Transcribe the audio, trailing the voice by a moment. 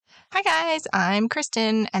Hi guys, I'm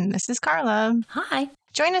Kristen and this is Carla. Hi.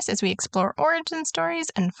 Join us as we explore origin stories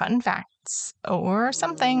and fun facts or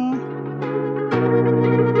something.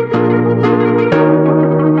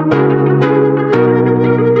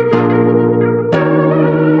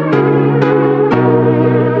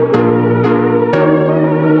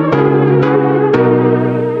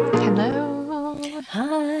 Hello.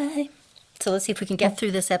 Hi. So let's see if we can get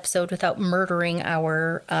through this episode without murdering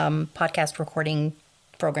our podcast recording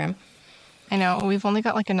program. I know, we've only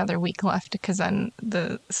got like another week left because then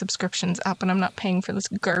the subscription's up and I'm not paying for this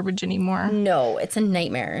garbage anymore. No, it's a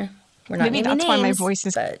nightmare. We're not Maybe naming that's why my names, voice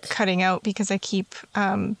is but cutting out because I keep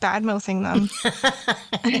bad-mouthing them.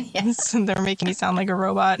 So they're making me sound like a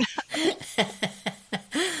robot.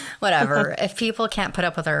 whatever. If people can't put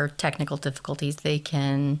up with our technical difficulties, they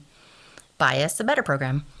can buy us a better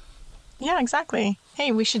program. Yeah, exactly.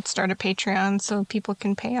 Hey, we should start a Patreon so people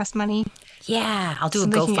can pay us money. Yeah, I'll do So a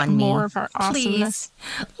they can get GoFundMe. more of our awesomeness.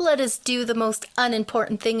 Please, let us do the most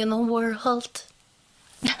unimportant thing in the world.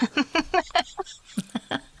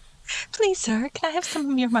 Please, sir, can I have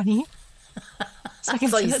some of your money? So I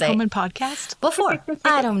can That's all sit you at say. home and podcast? Before,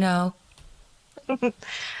 I don't know.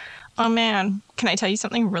 Oh, man. Can I tell you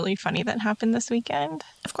something really funny that happened this weekend?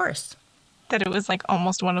 Of course. That it was like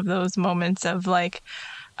almost one of those moments of like,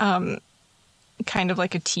 kind of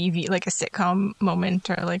like a TV, like a sitcom moment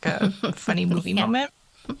or like a funny movie moment.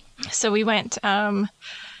 So we went to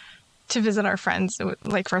visit our friends,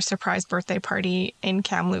 like for a surprise birthday party in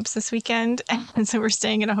Kamloops this weekend. And so we're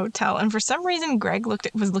staying in a hotel. And for some reason, Greg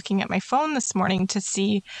was looking at my phone this morning to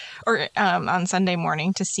see, or on Sunday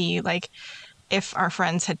morning to see like if our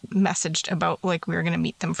friends had messaged about like we were going to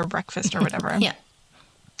meet them for breakfast or whatever. Yeah.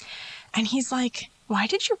 And he's like, why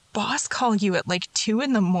did your boss call you at like 2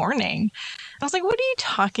 a.m? I was like, what are you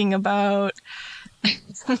talking about?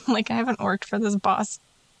 Like, I haven't worked for this boss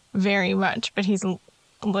very much, but he's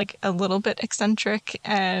like a little bit eccentric.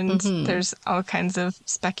 And there's all kinds of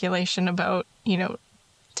speculation about,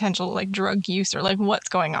 potential like drug use or like what's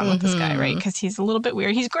going on with this guy, right? Because he's a little bit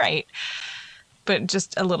weird. He's great, but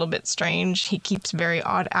just a little bit strange. He keeps very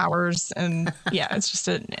odd hours and yeah, it's just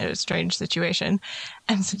a strange situation.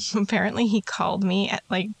 And so apparently he called me at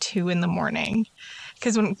like 2 a.m.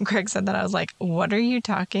 Because when Greg said that, I was like, what are you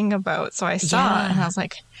talking about? So I saw it and I was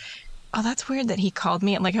like, oh, that's weird that he called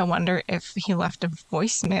me. Like, I wonder if he left a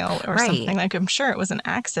voicemail or something. Like, I'm sure it was an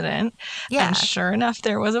accident. Yeah. And sure enough,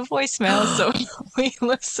 there was a voicemail. So we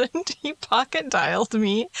listened. He pocket dialed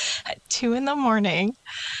me at 2 a.m.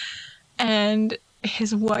 And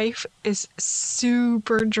his wife is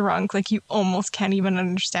super drunk. Like, you almost can't even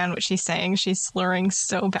understand what she's saying. She's slurring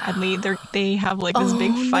so badly. They have like this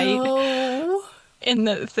big fight in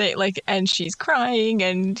the thing, like, and she's crying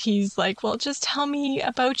and he's like, well, just tell me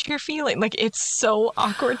about your feeling. Like, it's so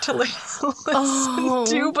awkward to listen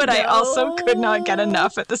to, but I also could not get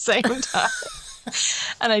enough at the same time.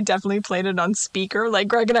 And I definitely played it on speaker. Like,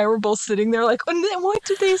 Greg and I were both sitting there like, oh, what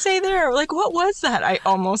did they say there? Like, what was that? I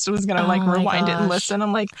almost was going to like rewind it and listen.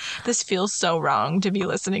 I'm like, this feels so wrong to be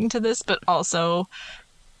listening to this, but also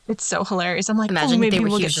it's so hilarious. I'm like, imagine maybe he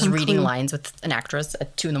we'll was get just some reading clue. lines with an actress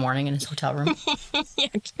at 2 a.m. in his hotel room. Yeah,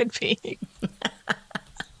 it could be.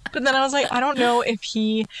 But then I was like, I don't know if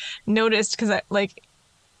he noticed because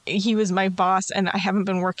he was my boss and I haven't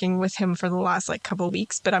been working with him for the last like couple of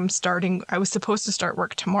weeks, but I was supposed to start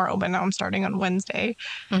work tomorrow, but now I'm starting on Wednesday.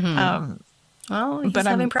 Well, he's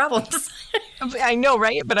having problems. I know,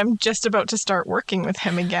 right? But I'm just about to start working with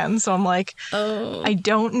him again. So I'm like, I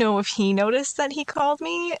don't know if he noticed that he called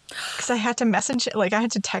me because I had to I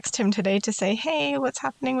had to text him today to say, hey, what's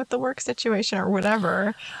happening with the work situation or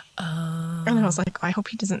whatever. And I was like, I hope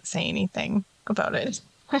he doesn't say anything about it.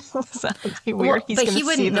 That would be weird. Well, He's but going he to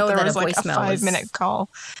wouldn't see that know there that was a like a voicemail was 5-minute call.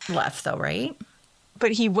 Left, though, right?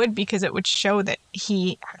 But he would because it would show that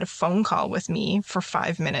he had a phone call with me for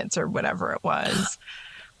 5 minutes or whatever it was.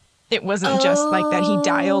 It wasn't just like that he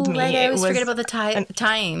dialed me. Right, I always was forget about the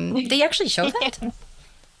time. They actually show that?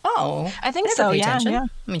 Oh. I think never so, pay yeah, attention. yeah.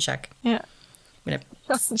 Let me check. Yeah. I'm gonna,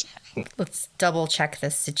 let's double check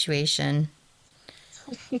this situation.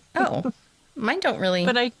 Oh, mine don't really.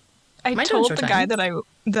 But I Mine don't told show the guy time.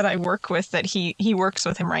 that I work with that he works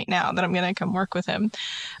with him right now, that I'm going to come work with him.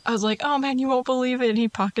 I was like, oh man, you won't believe it. He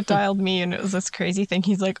pocket dialed me and it was this crazy thing.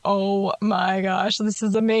 He's like, oh my gosh, this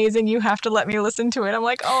is amazing. You have to let me listen to it. I'm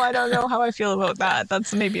like, oh, I don't know how I feel about that.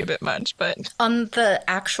 That's maybe a bit much, but. On the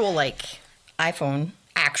actual like iPhone,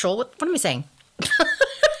 what am I saying?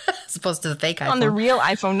 As opposed to the fake iPhone. On the real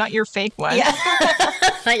iPhone, not your fake one. Yeah.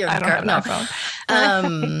 Not your I don't have an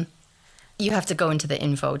iPhone. You have to go into the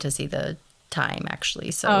info to see the time, actually.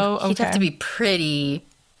 So Oh, he'd have okay. to be pretty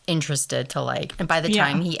interested to like, and by the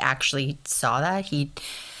time he actually saw that, he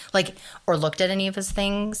like, or looked at any of his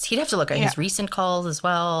things, he'd have to look at his recent calls as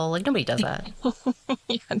well. Like, nobody does that.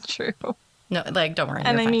 Yeah, true. No, like, don't worry.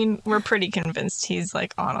 And I mean, we're pretty convinced he's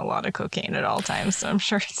like on a lot of cocaine at all times, so I'm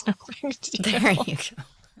sure it's no big deal. There you go.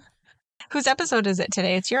 Whose episode is it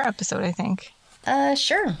today? It's your episode, I think.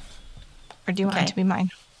 Sure. Or do you want it to be mine?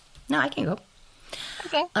 No, I can go.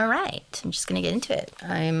 Okay. All right. I'm just going to get into it.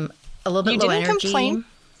 I'm a little bit low energy.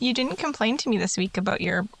 You didn't complain to me this week about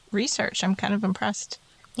your research. I'm kind of impressed.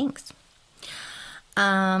 Thanks.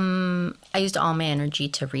 I used all my energy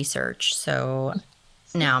to research, so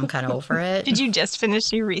now I'm kind of over it. Did you just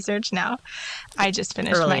finish your research now? I just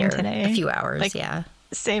finished mine today. A few hours, yeah.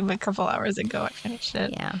 Same a couple hours ago I finished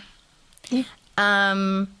it. Yeah.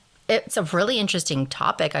 It's a really interesting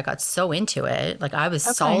topic. I got so into it. Like, I was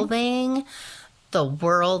solving the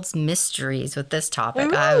world's mysteries with this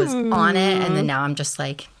topic. Ooh. I was on it, and then now I'm just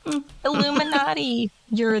like... Illuminati.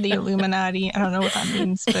 You're the Illuminati. I don't know what that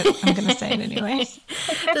means, but I'm going to say it anyway.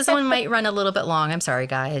 This one might run a little bit long. I'm sorry,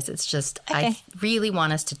 guys. It's just, I really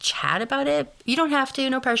want us to chat about it. You don't have to,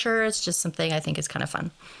 no pressure. It's just something I think is kind of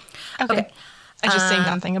fun. Okay. I just say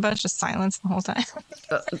nothing about it, just silence the whole time.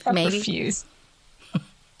 Maybe. Refuse.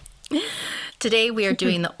 Today we are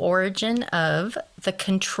doing the origin of the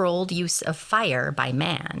controlled use of fire by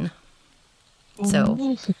man.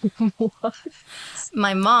 So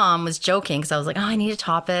my mom was joking because I was like, oh, I need a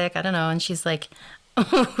topic. I don't know. And she's like,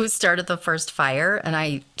 who started the first fire? And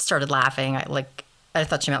I started laughing. I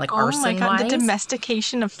thought she meant like arson. Oh my God, the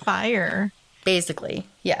domestication of fire. Basically,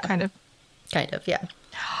 yeah. Kind of, yeah.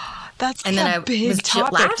 That's and then I was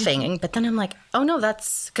topic. laughing, but then I'm like, oh no,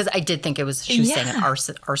 that's because I did think it was, she was saying an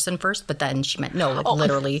arson first, but then she meant no,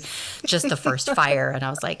 literally just the first fire. And I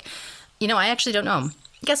was like, I actually don't know.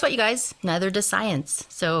 Guess what, you guys? Neither does science.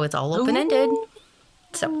 So it's all open-ended. Ooh.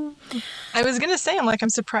 So I was going to say, I'm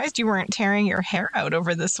surprised you weren't tearing your hair out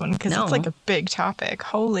over this one because it's like a big topic.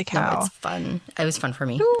 Holy cow. No, it's fun. It was fun for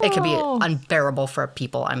me. Cool. It could be unbearable for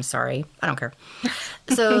people. I'm sorry. I don't care.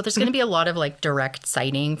 So there's going to be a lot of like direct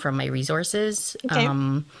citing from my resources. Okay.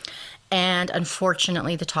 And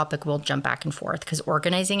unfortunately, the topic will jump back and forth because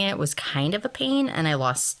organizing it was kind of a pain and I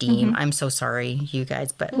lost steam. I'm so sorry, you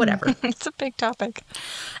guys, but whatever. It's a big topic.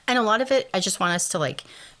 And a lot of it, I just want us to like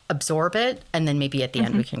absorb it. And then maybe at the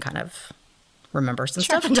end, we can kind of remember some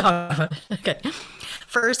stuff and talk about it. Okay.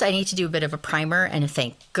 First, I need to do a bit of a primer. And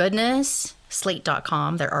thank goodness,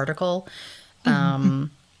 Slate.com, their article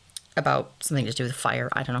about something to do with fire.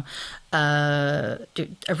 I don't know. Do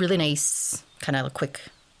a really nice kind of quick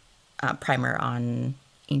primer on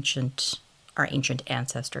our ancient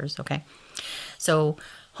ancestors, okay? So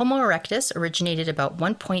Homo erectus originated about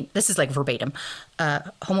this is like verbatim.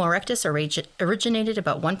 Homo erectus originated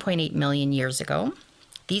about 1.8 million years ago.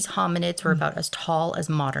 These hominids were about as tall as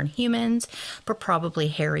modern humans, but probably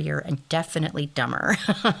hairier and definitely dumber.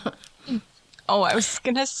 Oh, I was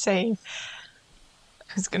going to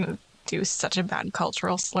do such a bad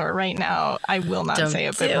cultural slur right now. I will not say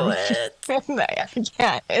it. Don't do it. I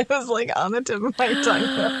can't. It was like on the tip of my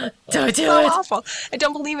tongue. Don't do so it. Awful. I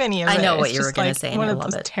don't believe any of it. I know what you were going to say. One of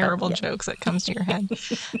those terrible jokes that comes to your head.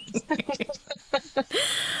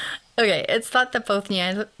 Okay, it's thought that both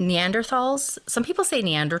Neanderthals. Some people say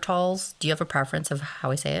Neanderthals. Do you have a preference of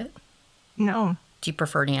how I say it? No. Do you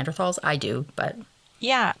prefer Neanderthals? I do, but.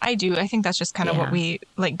 Yeah, I do. I think that's just kind of what we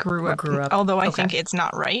grew up. Although I think it's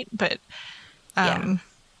not right, but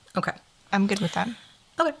okay, I'm good with that.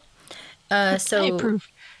 Okay, so I approve.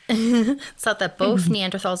 It's thought that both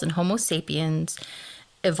Neanderthals and Homo sapiens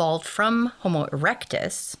evolved from Homo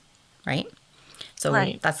erectus, right? So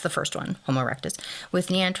that's the first one, Homo erectus, with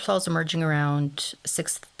Neanderthals emerging around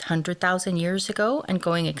 600,000 years ago and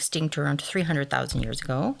going extinct around 300,000 years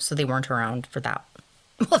ago. So they weren't around for that.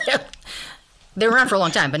 Well, they were around for a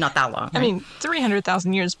long time, but not that long. Right? I mean,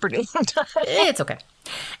 300,000 years is pretty long time. It's okay.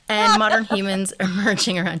 And modern humans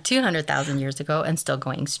emerging around 200,000 years ago and still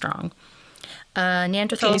going strong.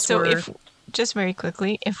 Neanderthals were... just very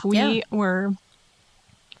quickly, if we were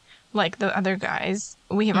like the other guys,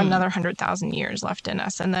 we have another 100,000 years left in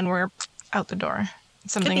us, and then we're out the door.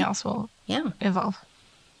 Something else will evolve.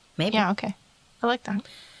 Maybe. Yeah, okay. I like that.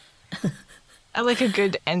 I like a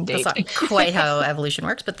good end date. That's not quite how evolution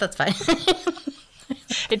works, but that's fine.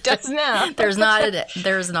 It does now. There's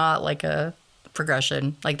not like a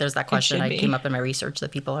progression. Like there's that question I came up in my research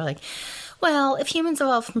that people are like, well, if humans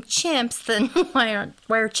evolved from chimps, then why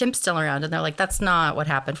are chimps still around? And they're like, that's not what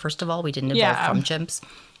happened. First of all, we didn't evolve from chimps.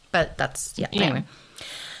 But that's, anyway.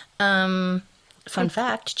 Fun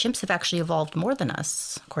fact, chimps have actually evolved more than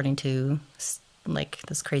us, according to like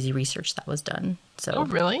this crazy research that was done. Oh, So,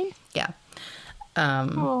 really? yeah.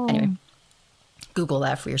 Oh. Anyway, Google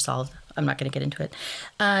that for yourself. I'm not going to get into it.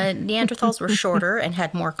 Neanderthals were shorter and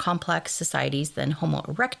had more complex societies than Homo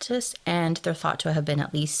erectus, and they're thought to have been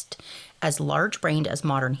at least as large-brained as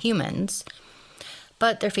modern humans.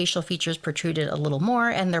 But their facial features protruded a little more,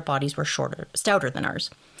 and their bodies were stouter than ours.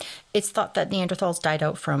 It's thought that Neanderthals died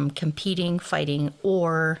out from competing, fighting,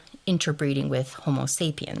 or interbreeding with Homo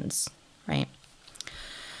sapiens, right?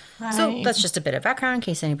 So Right. that's just a bit of background in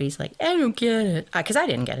case anybody's like, I don't get it. Because I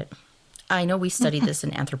didn't get it. I know we studied this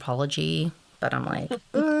in anthropology, but I'm like,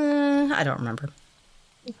 I don't remember.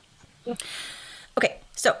 Okay,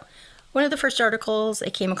 so one of the first articles I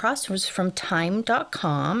came across was from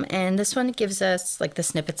time.com, and this one gives us, like the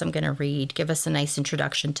snippets I'm going to read, give us a nice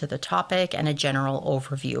introduction to the topic and a general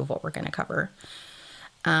overview of what we're going to cover.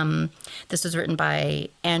 This was written by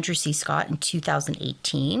Andrew C. Scott in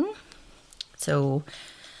 2018. So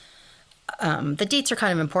the dates are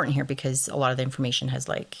kind of important here because a lot of the information has,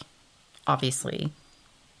 like, obviously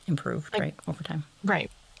improved, right, over time.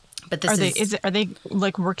 Right. But this Are they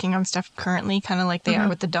like working on stuff currently, kind of like they are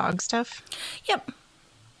with the dog stuff? Yep.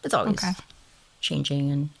 It's always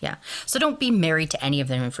changing, and yeah. So don't be married to any of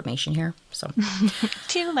their information here. So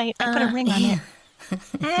Too late. I put a ring on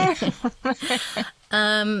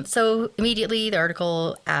it. So immediately the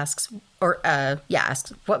article asks,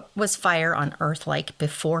 what was fire on Earth like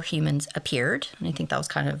before humans appeared? And I think that was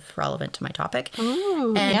kind of relevant to my topic.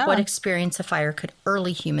 Ooh, and yeah. what experience of fire could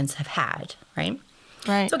early humans have had, right?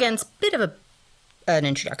 Right. So again, it's a bit of an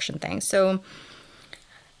introduction thing. So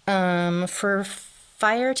for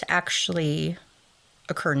fire to actually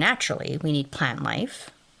occur naturally, we need plant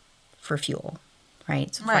life for fuel,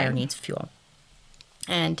 right? So fire Right. needs fuel.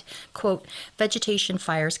 And, quote, vegetation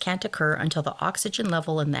fires can't occur until the oxygen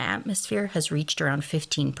level in the atmosphere has reached around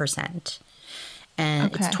 15%.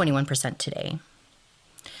 And it's 21% today.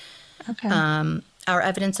 Okay. Our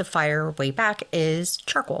evidence of fire way back is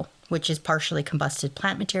charcoal, which is partially combusted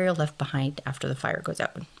plant material left behind after the fire goes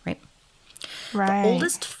out, right? right. The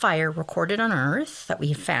oldest fire recorded on Earth that we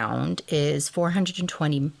have found is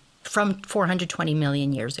 420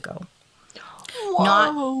 million years ago.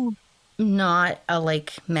 Whoa. Not a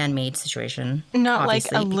like man-made situation. Not like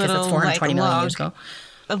obviously, a because little it's 420 like million log, years ago.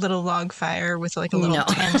 a little log fire with like a little No,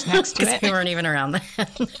 tent next to because it. we weren't even around then.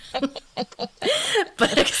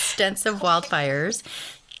 But extensive wildfires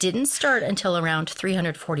didn't start until around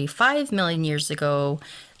 345 million years ago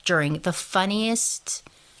during the funniest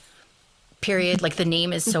period. Like the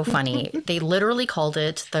name is so funny. They literally called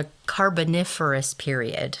it the Carboniferous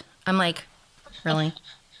period. I'm like, really?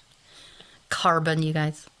 Carbon, you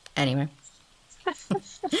guys? Anyway.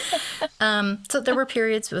 So there were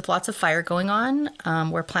periods with lots of fire going on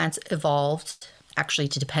where plants evolved actually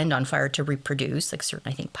to depend on fire to reproduce, like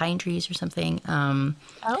certain, I think, pine trees or something. I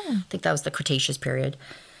think that was the Cretaceous period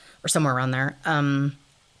or somewhere around there.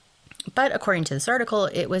 But according to this article,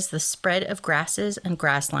 it was the spread of grasses and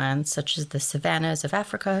grasslands, such as the savannas of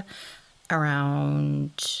Africa,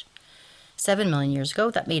 around 7 million years ago,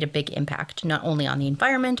 that made a big impact, not only on the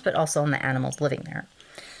environment, but also on the animals living there.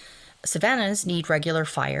 Savannas need regular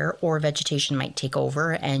fire, or vegetation might take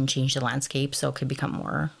over and change the landscape, so it would become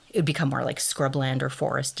more like scrubland or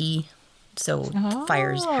foresty. So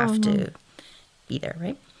fires have to be there,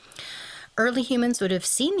 right? Early humans would have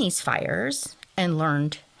seen these fires and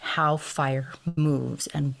learned how fire moves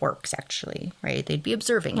and works, actually, right? They'd be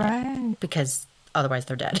observing it because otherwise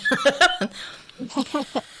they're dead.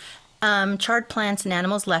 Charred plants and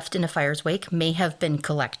animals left in a fire's wake may have been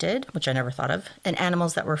collected, which I never thought of, and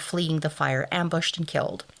animals that were fleeing the fire ambushed and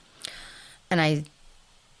killed. And I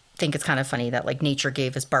think it's kind of funny that like nature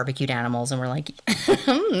gave us barbecued animals and we're like,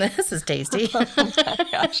 this is tasty. Oh my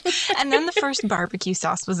gosh. And then the first barbecue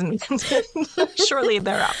sauce was invented shortly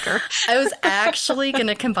thereafter. I was actually going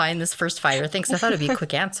to combine this first fire thing, because I thought it'd be a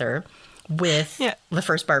quick answer with the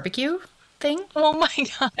first barbecue thing. Oh my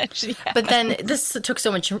gosh. Yeah. But then this took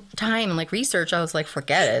so much time and like research, I was like,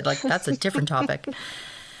 forget it. Like that's a different topic.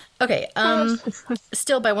 Okay.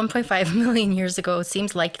 Still, by 1.5 million years ago, it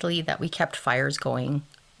seems likely that we kept fires going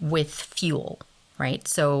with fuel, right?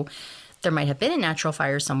 So there might have been a natural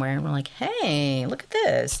fire somewhere and we're like, hey, look at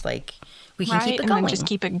this. Like we can keep it going. And then just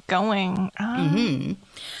keep it going.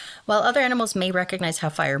 While other animals may recognize how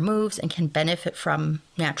fire moves and can benefit from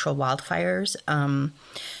natural wildfires,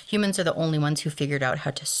 humans are the only ones who figured out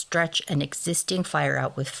how to stretch an existing fire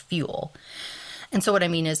out with fuel. And so what I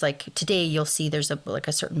mean is, like, today you'll see there's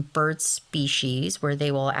a certain bird species where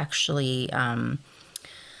they will actually kind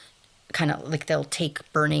of like they'll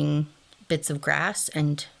take burning bits of grass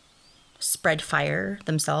and spread fire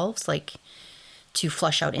themselves, like to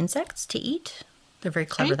flush out insects to eat. They're very Are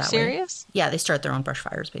clever you that way. serious? Yeah, they start their own brush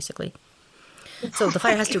fires, basically. So the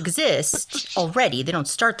fire has to exist already. They don't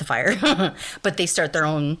start the fire, but they start their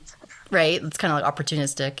own, right? It's kind of like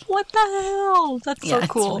opportunistic. What the hell? That's Yeah, so it's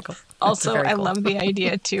cool. really cool. It's Also, very I cool. love the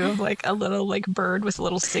idea too of like a little like bird with a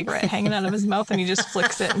little cigarette hanging out of his mouth, and he just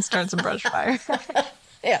flicks it and starts a brush fire.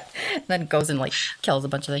 Yeah. And then goes and like kills a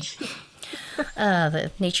bunch of things.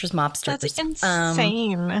 The nature's mobsters. That's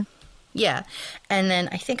insane. Yeah. And then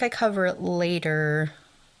I think I cover it later.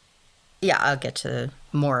 Yeah, I'll get to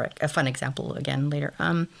a fun example again later.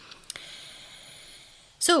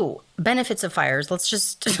 So benefits of fires. Let's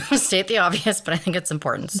just state the obvious, but I think it's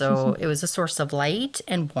important. So it was a source of light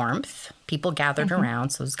and warmth. People gathered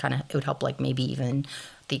around, so it would help like maybe even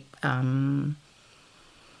the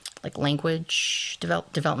like language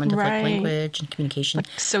development of like Right. language and communication.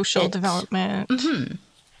 Social development.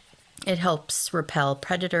 It helps repel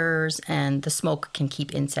predators, and the smoke can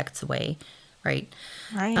keep insects away, right?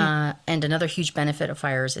 Right. And another huge benefit of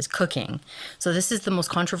fires is cooking. So this is the most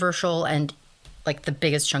controversial and like the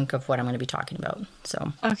biggest chunk of what I'm going to be talking about.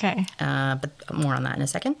 So, Okay. but more on that in a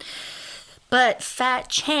second. But fat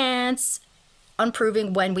chance on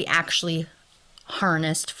proving when we actually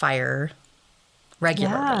harnessed fire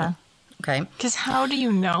regularly. Yeah. Okay. Because how do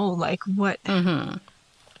you know like what I'm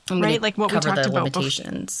gonna right? Like what we cover talked the about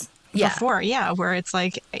limitations. Yeah. before, yeah, where it's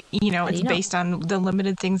like, you know, do it's you know? based on the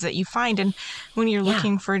limited things that you find. And when you're Yeah.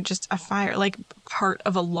 looking for just a fire, like part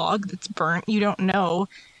of a log that's burnt, you don't know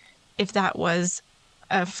if that was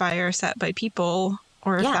a fire set by people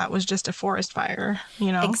or if Yeah. that was just a forest fire,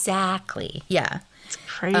 you know? Exactly. Yeah. It's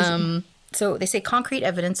crazy. So they say concrete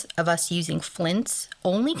evidence of us using flints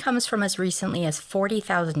only comes from as recently as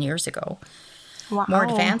 40,000 years ago. Wow. More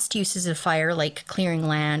advanced uses of fire, like clearing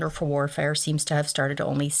land or for warfare, seems to have started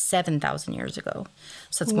only 7,000 years ago.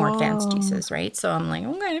 So it's more advanced Whoa. uses, right? So I'm like,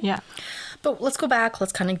 okay. Yeah. But let's go back.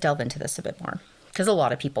 Let's kind of delve into this a bit more because a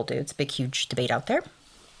lot of people do. It's a big, huge debate out there.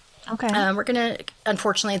 Okay.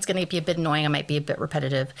 Unfortunately, it's going to be a bit annoying. I might be a bit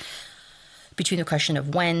repetitive between the question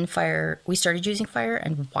of when we started using fire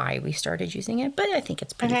and why we started using it, but I think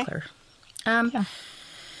it's pretty Okay. clear. Yeah.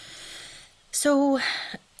 So,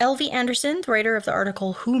 L.V. Anderson, the writer of the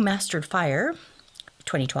article Who Mastered Fire,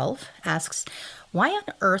 2012, asks, why on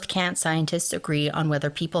earth can't scientists agree on whether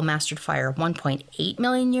people mastered fire 1.8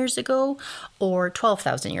 million years ago or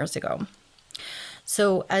 12,000 years ago?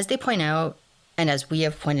 So, as they point out, and as we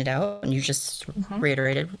have pointed out, and you just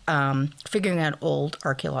reiterated, figuring out old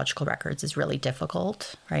archaeological records is really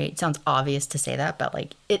difficult, right? It sounds obvious to say that, but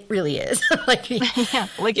like it really is. Like, Yeah.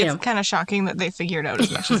 Like you it's know. kind of shocking that they figured out as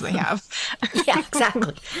much as they have. Yeah,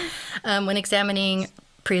 exactly. When examining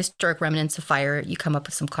prehistoric remnants of fire, you come up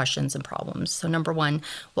with some questions and problems. So, number one,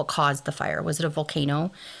 what caused the fire? Was it a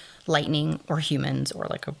volcano, lightning, or humans, or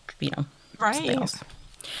like something Right. else?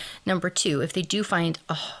 Number two, if they do find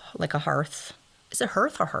like a hearth, is it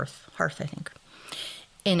hearth or hearth? Hearth, I think.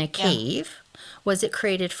 In a cave, was it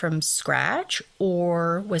created from scratch,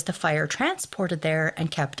 or was the fire transported there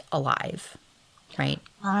and kept alive? Right.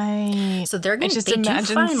 Right. So they do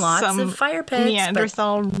imagine find lots some of fire pits, but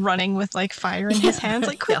Neanderthal running with like fire in his hands,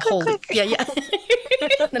 like quick, yeah, quick, quick. yeah.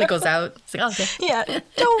 Then it goes out. It's like, okay. Yeah,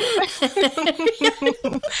 don't.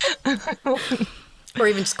 Or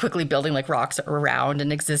even just quickly building like rocks around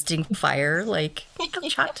an existing fire, like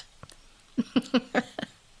shot.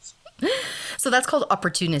 So that's called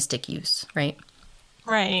opportunistic use, right?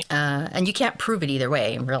 Right. And you can't prove it either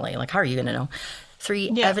way, really. Like, how are you going to know?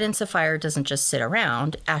 Three, Yeah. evidence of fire doesn't just sit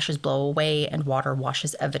around. Ashes blow away and water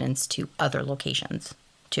washes evidence to other locations,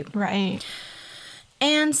 too. Right.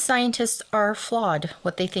 And scientists are flawed.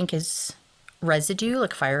 What they think is residue,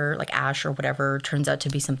 like fire, like ash or whatever, turns out to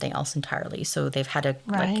be something else entirely. So they've had a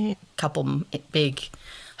Right. couple big,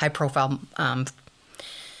 high-profile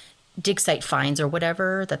dig site finds or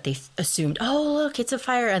whatever that they assumed, oh, look, it's a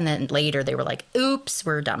fire. And then later they were like, oops,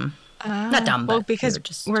 we're dumb. Not dumb, Well, but because we're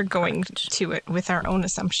just we're going to it with our own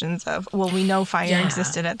assumptions of, well, we know fire Yeah.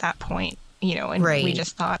 existed at that point, you know, and we Right.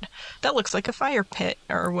 just thought that looks like a fire pit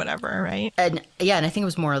or whatever, right? And yeah, and I think it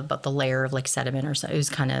was more about the layer of like sediment or something. It was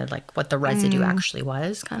kind of like what the residue actually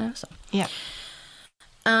was, kind of. So Yeah.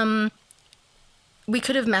 we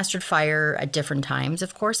could have mastered fire at different times,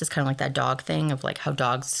 of course. It's kind of like that dog thing of like how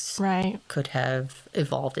dogs Right. could have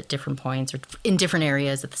evolved at different points or in different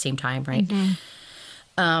areas at the same time, right?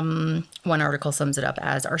 One article sums it up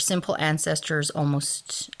as our simple ancestors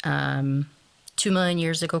almost 2 million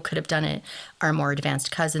years ago could have done it. Our more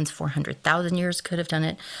advanced cousins 400,000 years could have done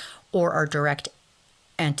it. Or our direct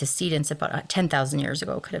antecedents about 10,000 years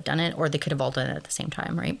ago could have done it. Or they could have all done it at the same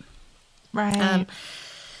time, right? Right.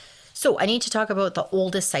 So I need to talk about the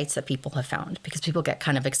oldest sites that people have found, because people get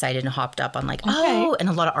kind of excited and hopped up on like, and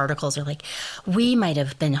a lot of articles are like, we might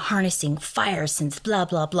have been harnessing fire since blah,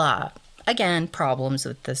 blah, blah. Again, problems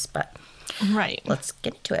with this, but let's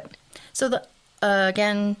get into it. So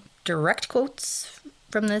again, direct quotes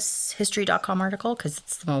from this history.com article, because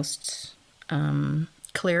it's the most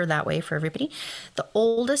clear that way for everybody. The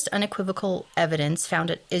oldest unequivocal evidence found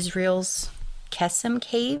at Israel's Kesem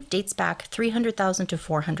Cave dates back 300,000 to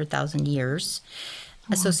 400,000 years,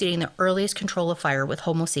 associating the earliest control of fire with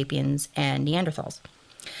Homo sapiens and Neanderthals.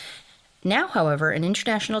 Now, however, an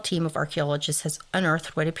international team of archaeologists has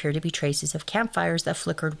unearthed what appear to be traces of campfires that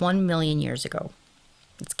flickered 1 million years ago.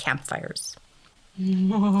 It's campfires.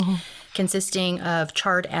 Consisting of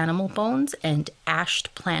charred animal bones and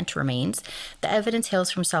ashed plant remains, the evidence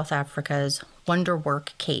hails from South Africa's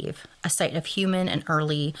Wonderwork Cave, a site of human and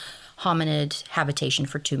early hominid habitation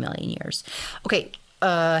for 2 million years. Okay,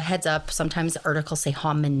 heads up, sometimes articles say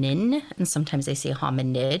hominin and sometimes they say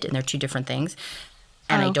hominid, and they're two different things.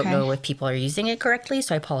 And I don't know if people are using it correctly,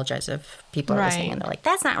 so I apologize if people are listening and they're like,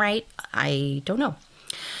 that's not right. I don't know.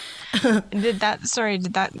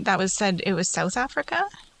 That was said it was South Africa?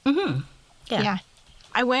 Mm-hmm. Yeah.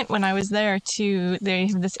 I went when I was there they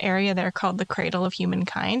have this area there called the Cradle of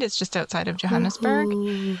Humankind. It's just outside of Johannesburg.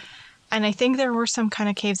 Ooh. And I think there were some kind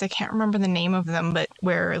of caves, I can't remember the name of them, but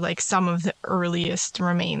where like some of the earliest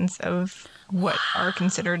remains of what are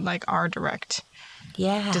considered like our direct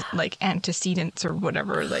like antecedents or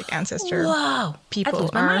whatever, like ancestor people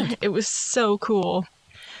are. It was so cool.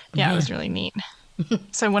 Yeah, it was really neat.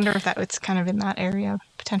 So I wonder if it's kind of in that area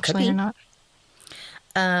potentially or not.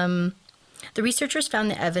 The researchers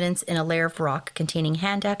found the evidence in a layer of rock containing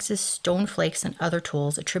hand axes, stone flakes, and other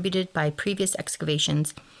tools attributed by previous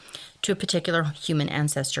excavations to a particular human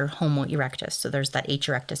ancestor, Homo erectus. So there's that H.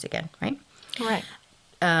 erectus again, right? Right.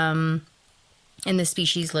 And this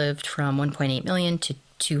species lived from 1.8 million to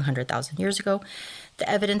 200,000 years ago. The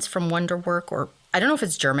evidence from Wonderwork, or I don't know if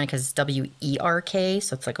it's German because it's W-E-R-K,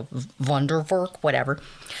 so it's like a Wonderwerk, whatever,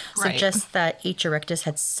 suggests that H. erectus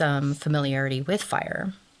had some familiarity with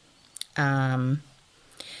fire. Then,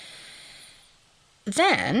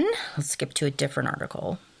 let's skip to a different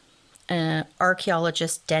article.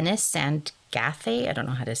 Archaeologist Dennis Sandgathe, I don't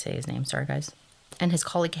know how to say his name, sorry guys, and his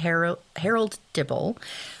colleague Harold Dibble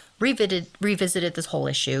revisited this whole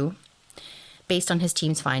issue. Based on his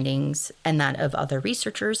team's findings and that of other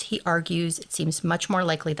researchers, he argues it seems much more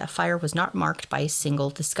likely that fire was not marked by a single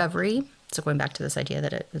discovery. So going back to this idea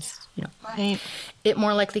that it was, it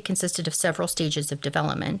more likely consisted of several stages of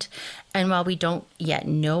development. And while we don't yet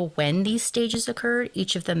know when these stages occurred,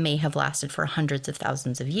 each of them may have lasted for hundreds of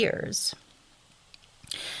thousands of years.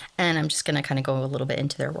 And I'm just going to kind of go a little bit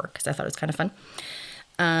into their work because I thought it was kind of fun.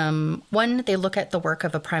 One, they look at the work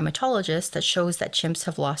of a primatologist that shows that chimps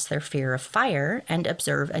have lost their fear of fire and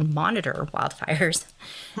observe and monitor wildfires.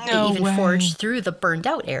 They even forage through the burned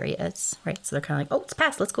out areas, right? So they're kind of like, oh, it's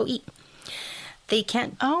past, let's go eat. They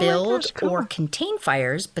can't build or contain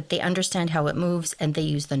fires, but they understand how it moves and they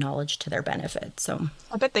use the knowledge to their benefit. So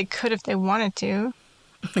I bet they could if they wanted to.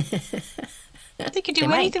 They could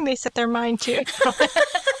do anything they set their mind to.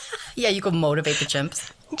 Yeah, you can motivate the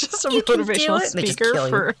chimps. Just a motivational speaker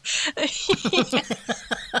for.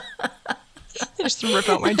 They just rip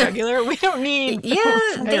out my jugular. We don't need. Yeah,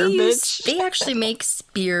 they actually make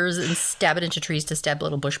spears and stab it into trees to stab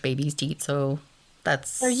little bush babies to eat. So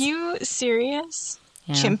that's. Are you serious?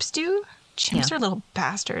 Yeah. Chimps do. Chimps are little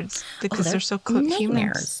bastards because they're so close to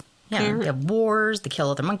humans. Yeah, they have wars. They kill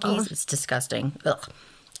other monkeys. It's disgusting. Ugh.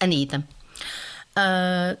 And they eat them.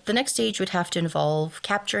 The next stage would have to involve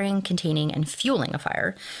capturing, containing, and fueling a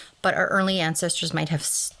fire. But our early ancestors might have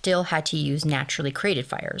still had to use naturally created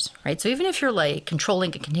fires, right? So even if you're like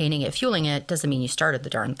controlling it, containing it, fueling it, doesn't mean you started the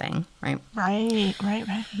darn thing, right? Right.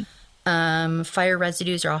 Fire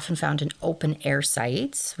residues are often found in open air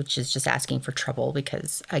sites, which is just asking for trouble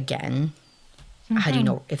because, again, how do you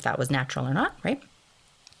know if that was natural or not, right?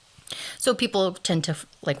 So people tend to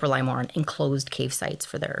like rely more on enclosed cave sites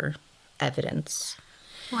for their evidence.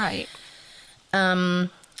 Right.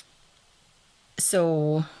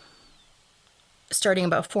 So starting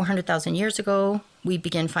about 400,000 years ago, we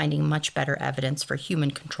begin finding much better evidence for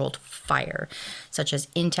human-controlled fire, such as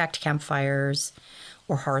intact campfires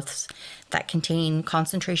or hearths that contain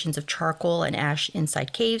concentrations of charcoal and ash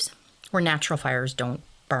inside caves where natural fires don't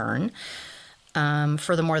burn.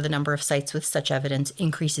 Furthermore, the number of sites with such evidence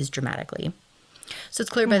increases dramatically. So it's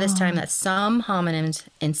clear by this time that some hominins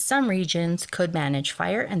in some regions could manage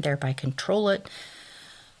fire and thereby control it.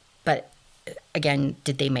 But again,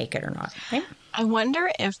 did they make it or not? Right? I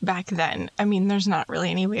wonder if back then, I mean, there's not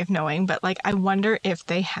really any way of knowing, but like, I wonder if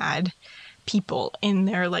they had people in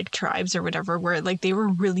their like tribes or whatever where like they were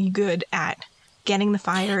really good at getting the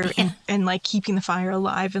fire Yeah. and like keeping the fire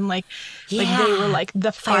alive and like they were Yeah. like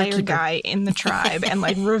the fire Firekeeper. guy in the tribe and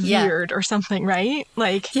like Yeah. revered or something, right?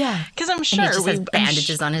 Like, Yeah. because I'm And he sure just has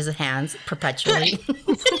bandages on his hands perpetually.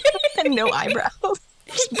 and no eyebrows,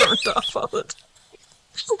 just burnt off all the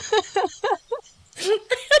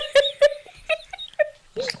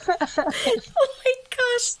Oh my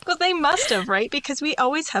gosh. Well, they must have, right? Because we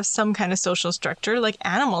always have some kind of social structure. Like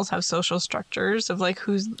animals have social structures of like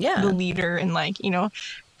who's Yeah. the leader and like, you know,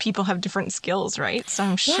 people have different skills, right? So I'm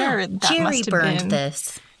Yeah. sure that Jerry must have burned been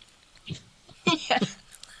this. Yeah.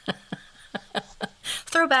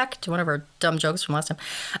 Throwback to one of our dumb jokes from last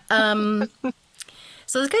time.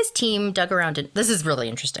 So this guy's team dug around and this is really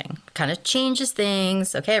interesting. Kind of changes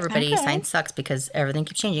things. Okay, everybody, Okay. science sucks because everything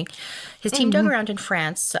keeps changing. His team dug around in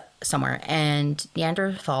France somewhere and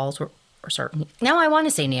Neanderthals were certain. Now I want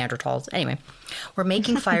to say Neanderthals. Anyway, were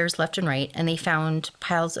making fires left and right and they found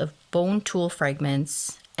piles of bone tool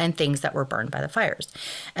fragments and things that were burned by the fires.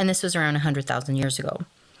 And this was around 100,000 years ago.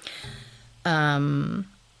 There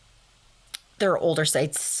are older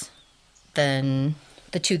sites than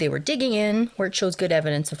the two they were digging in where it shows good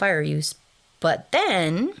evidence of fire use. But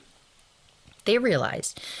then they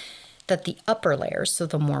realized that the upper layers, so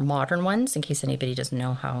the more modern ones, in case anybody doesn't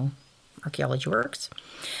know how archaeology works,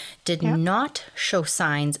 did not show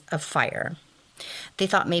signs of fire. They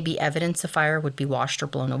thought maybe evidence of fire would be washed or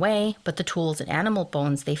blown away, but the tools and animal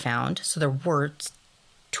bones they found, so there were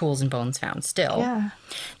tools and bones found still, Yeah.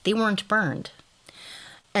 they weren't burned.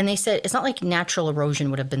 And they said it's not like natural erosion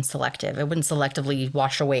would have been selective. It wouldn't selectively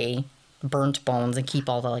wash away burnt bones and keep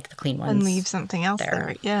all the like the clean ones. And leave something else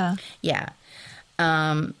there. Yeah. Yeah.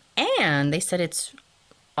 And they said it's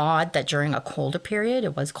odd that during a colder period,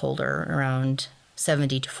 it was colder around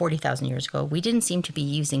 70 to 40,000 years ago, we didn't seem to be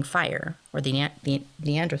using fire, or the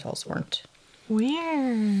Neanderthals weren't.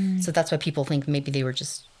 Weird. So that's why people think maybe they were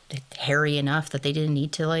just hairy enough that they didn't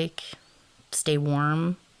need to like stay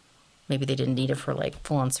warm. Maybe they didn't need it for like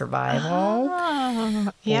full on survival. Oh, A lot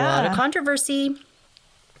of yeah. controversy.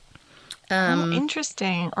 Oh,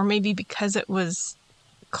 interesting. Or maybe because it was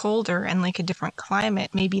colder and like a different climate,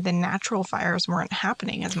 maybe the natural fires weren't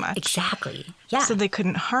happening as much. Exactly. Yeah. So they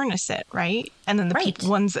couldn't harness it, right? And then the Right.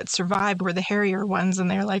 ones that survived were the hairier ones, and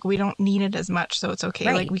they're like, we don't need it as much, so it's okay.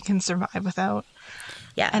 Right. Like we can survive without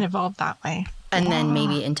yeah. and evolve that way. And then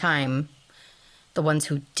maybe in time, the ones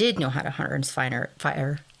who did know how to harness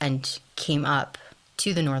fire and came up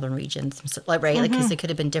to the northern regions, so, like right, like because it could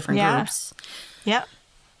have been different Yeah. groups. Yep.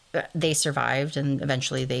 They survived, and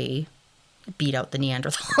eventually they beat out the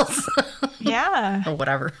Neanderthals Yeah. or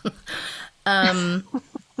whatever. So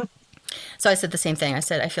I said the same thing. I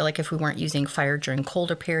said I feel like if we weren't using fire during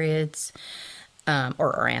colder periods,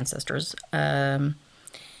 or our ancestors,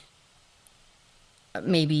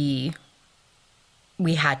 maybe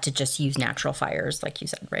we had to just use natural fires, like you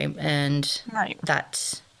said, right? And Right.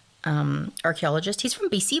 that archaeologist, he's from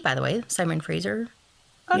BC, by the way, Simon Fraser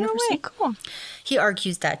Oh, no University. way. Cool. He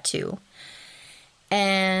argues that too.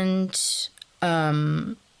 And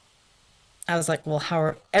I was like,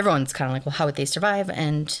 well, everyone's kind of like, well, how would they survive?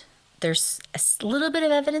 And there's little bit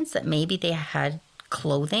of evidence that maybe they had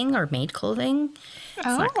clothing or made clothing. It's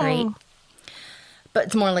not great. Oh. But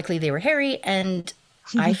it's more likely they were hairy, and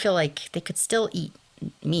I feel like they could still eat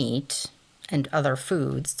meat and other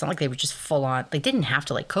foods. It's not like they were just full on, they didn't have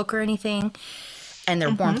to like cook or anything. And their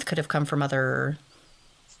warmth could have come from other,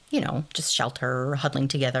 just shelter, huddling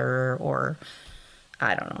together, or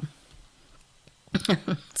I don't know.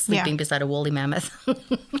 Sleeping beside a woolly mammoth.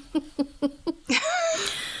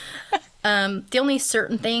 The only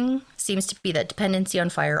certain thing seems to be that dependency on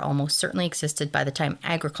fire almost certainly existed by the time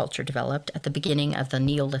agriculture developed at the beginning of the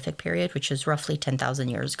Neolithic period, which is roughly 10,000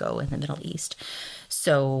 years ago in the Middle East.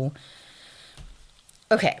 So,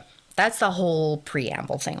 okay, that's the whole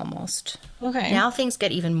preamble thing almost. Okay. Now things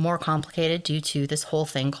get even more complicated due to this whole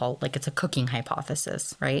thing called, like, it's a cooking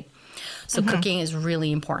hypothesis, right? So cooking is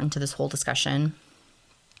really important to this whole discussion,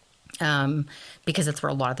 because that's where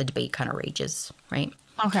a lot of the debate kind of rages, right?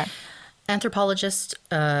 Okay. Anthropologist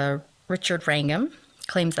Richard Wrangham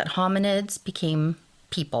claims that hominids became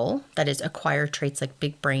people, that is, acquire traits like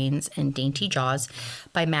big brains and dainty jaws,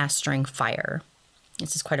 by mastering fire.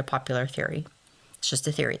 This is quite a popular theory. It's just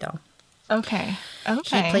a theory, though. Okay. He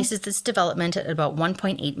Okay. places this development at about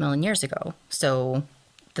 1.8 million years ago. So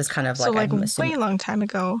this kind of So like I'm way assuming, long time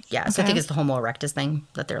ago. yeah. So I Okay. think it's the Homo erectus thing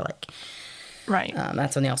that they're like, Right.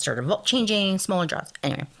 that's when they all started changing, smaller jaws.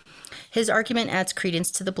 Anyway, His argument adds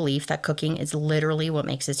credence to the belief that cooking is literally what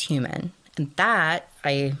makes us human. And that,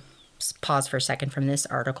 I pause for a second from this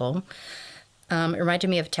article, it reminded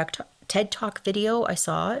me of a TED Talk video I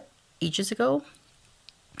saw ages ago.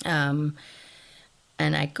 And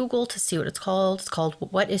I Googled to see what it's called. It's called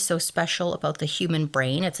What is So Special About the Human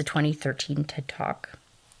Brain? It's a 2013 TED Talk.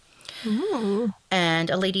 Ooh. And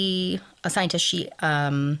a scientist, she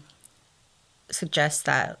suggests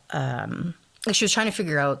that she was trying to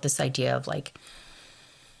figure out this idea of like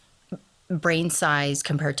brain size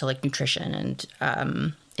compared to like nutrition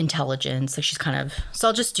and intelligence. Like she's kind of, so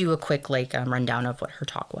I'll just do a quick like rundown of what her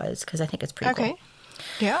talk was because I think it's pretty cool.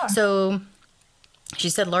 Yeah. So she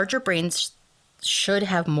said larger brains should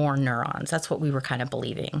have more neurons. That's what we were kind of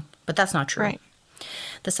believing, but that's not true. Right.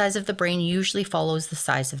 The size of the brain usually follows the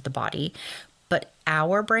size of the body, but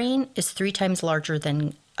our brain is 3 times larger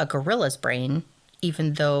than a gorilla's brain,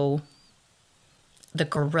 even though the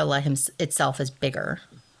gorilla itself is bigger,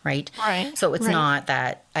 right? Right. So it's not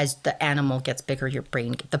that as the animal gets bigger,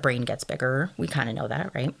 the brain gets bigger. We kind of know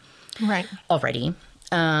that, right? Right. Already.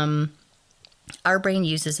 Our brain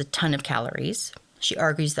uses a ton of calories. She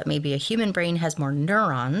argues that maybe a human brain has more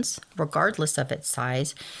neurons, regardless of its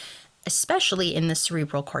size, especially in the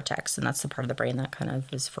cerebral cortex. And that's the part of the brain that kind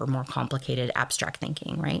of is for more complicated abstract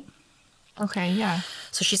thinking, right? Okay, yeah.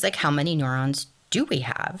 So she's like, how many neurons do we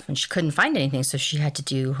have? And she couldn't find anything, so she had to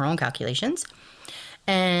do her own calculations.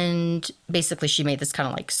 And basically she made this kind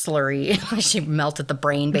of like slurry. She melted the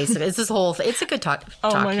brain, basically. It's this whole thing. It's a good talk.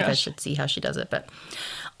 My You gosh. guys should see how she does it. But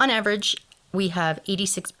on average, we have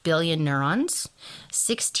 86 billion neurons,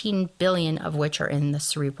 16 billion of which are in the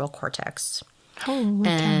cerebral cortex. Oh,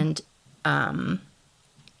 And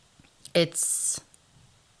it's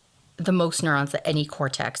the most neurons that any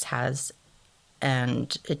cortex has.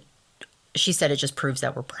 And she said it just proves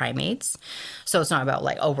that we're primates. So it's not about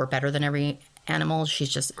like, oh, we're better than every animal. It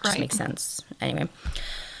just makes sense. Anyway,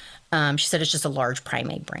 she said it's just a large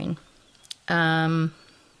primate brain.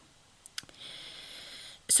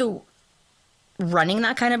 So running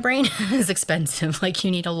that kind of brain is expensive. Like you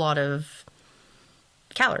need a lot of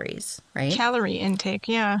calories, right? calorie intake,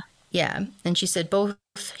 yeah. Yeah. And she said both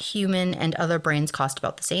human and other brains cost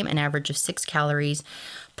about the same. An average of 6 calories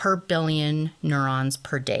per billion neurons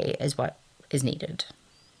per day is what is needed.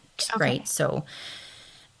 Okay. Right. So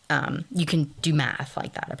you can do math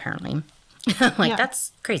like that, apparently.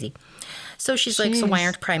 That's crazy. So she's like, so why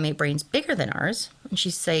aren't primate brains bigger than ours? And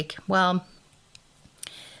she's like, well,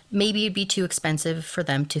 maybe it'd be too expensive for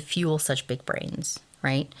them to fuel such big brains,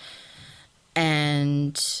 right?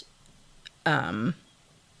 And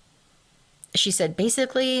she said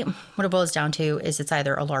basically what it boils down to is it's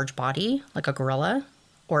either a large body, like a gorilla,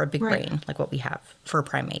 or a big brain, like what we have for a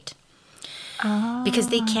primate. Because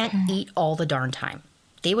they can't eat all the darn time.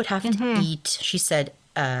 They would have to eat, she said,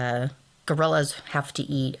 gorillas have to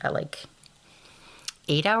eat at like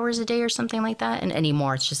 8 hours a day or something like that. And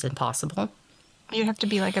anymore, it's just impossible. You'd have to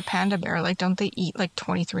be like a panda bear. Like, don't they eat like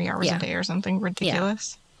 23 hours a day or something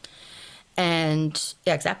ridiculous? And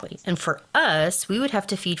yeah, exactly. And for us, we would have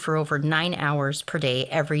to feed for over 9 hours per day,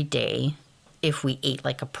 every day, if we ate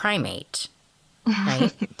like a primate,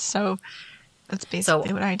 right? So that's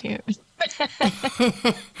basically what I do.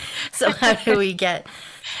 So how do we get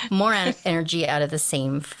more energy out of the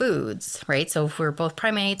same foods, right? So if we're both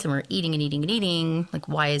primates and we're eating and eating and eating, like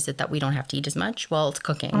why is it that we don't have to eat as much? Well, it's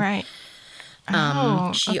cooking. Right.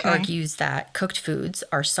 She argues that cooked foods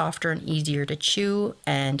are softer and easier to chew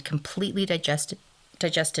and completely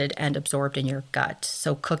digested and absorbed in your gut.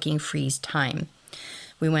 So cooking frees time.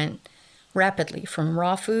 We went rapidly from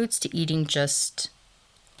raw foods to eating just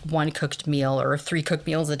 1 cooked meal or 3 cooked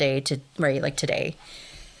meals a day to like today.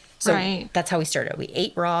 So that's how we started. We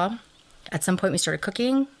ate raw. At some point we started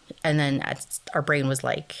cooking, and then our brain was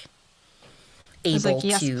like able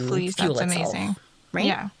to fuel itself. Amazing. Right?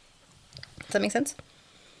 Yeah. Does that make sense?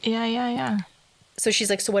 Yeah. So she's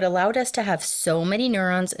like, so what allowed us to have so many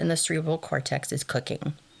neurons in the cerebral cortex is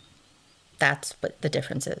cooking. That's what the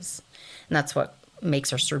difference is. And that's what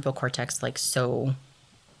makes our cerebral cortex like so...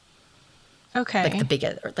 Okay. Like the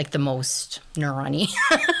biggest, like the most neurony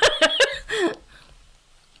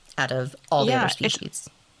out of all the other species.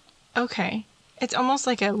 Okay. It's almost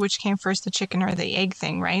like a which came first, the chicken or the egg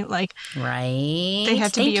thing, right? Like, right. They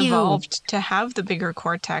had to be evolved to have the bigger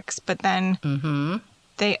cortex, but then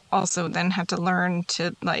they also then had to learn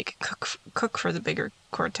to like cook for the bigger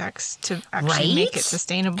cortex to actually make it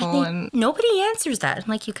sustainable. And nobody answers that. I'm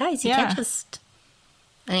like, you guys, you can't just.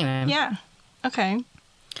 Anyway. Yeah. Okay.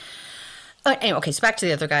 Anyway, okay, so back to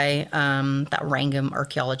the other guy, that Wrangham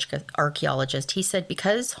archaeologist. He said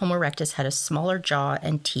because Homo erectus had a smaller jaw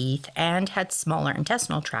and teeth and had smaller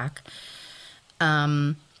intestinal tract,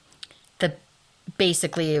 the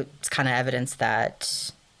basically it's kind of evidence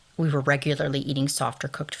that we were regularly eating softer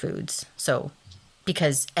cooked foods. So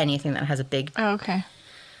because anything that has a big Oh, okay.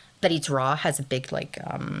 that eats raw has a big like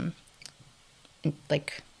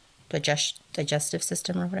digestive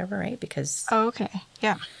system or whatever, right? Because Oh, okay.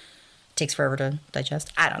 Yeah. it takes forever to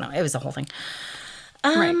digest. I don't know. It was a whole thing.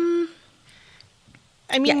 Right.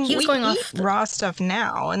 I mean, he was we going eat off raw stuff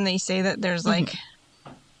now, and they say that there's like,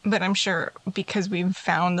 but I'm sure because we've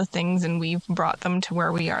found the things and we've brought them to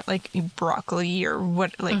where we are, like broccoli or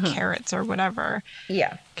what, like carrots or whatever.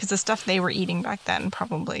 Yeah. Because the stuff they were eating back then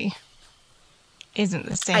probably isn't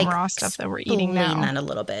the same raw stuff that we're eating now. Explain that a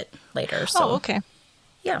little bit later. So, Oh, okay.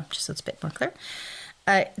 yeah, just so it's a bit more clear.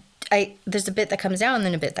 There's a bit that comes down and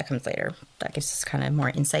then a bit that comes later. That gives us kind of more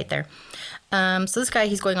insight there. So this guy,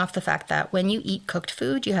 he's going off the fact that when you eat cooked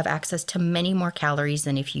food, you have access to many more calories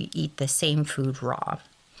than if you eat the same food raw.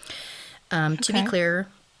 To be clear,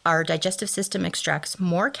 our digestive system extracts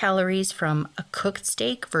more calories from a cooked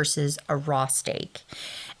steak versus a raw steak.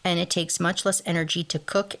 And it takes much less energy to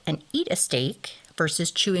cook and eat a steak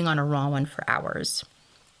versus chewing on a raw one for hours.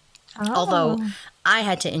 Oh. Although I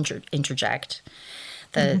had to interject,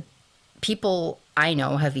 the people I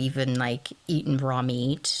know have even like eaten raw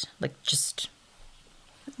meat, like just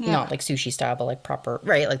not like sushi style, but like proper,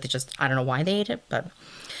 right? Like they just, I don't know why they ate it, but,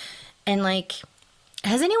 and like,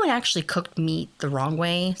 has anyone actually cooked meat the wrong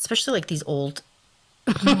way? Especially like these old,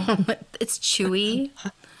 it's chewy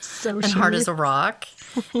So and hard as a rock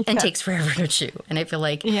and takes forever to chew. And I feel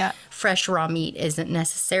like fresh raw meat isn't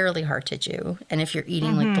necessarily hard to chew. And if you're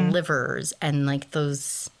eating like the livers and like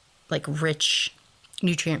those like rich,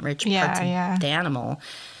 nutrient rich parts of the animal,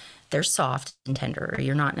 they're soft and tender.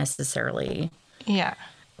 You're not necessarily. Yeah.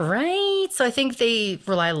 Right. So I think they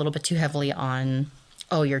rely a little bit too heavily on,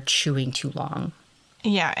 oh, you're chewing too long.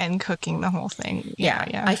 Yeah. And cooking the whole thing.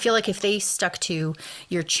 Yeah. I feel like if they stuck to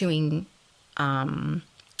you're chewing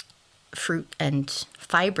fruit and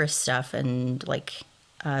fibrous stuff and like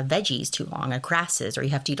veggies too long, and grasses, or you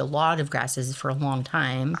have to eat a lot of grasses for a long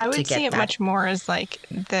time. I would see it much more as like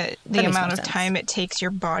the amount of time it takes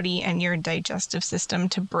your body and your digestive system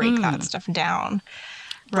to break that stuff down.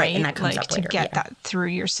 Right. And that comes up later. To get that through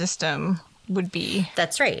your system would be.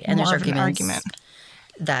 That's right. And there's arguments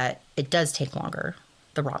that it does take longer,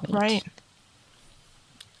 the raw meat. Right.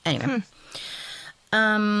 Anyway.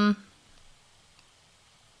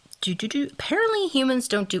 Apparently humans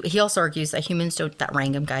don't do, he also argues that humans don't, that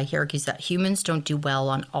Wrangham guy, he argues that humans don't do well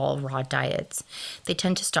on all raw diets. They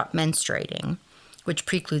tend to stop menstruating, which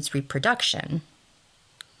precludes reproduction.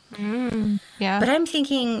 Yeah. But I'm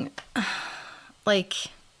thinking, like,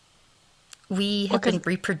 we have been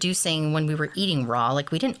reproducing when we were eating raw.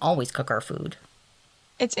 Like, we didn't always cook our food.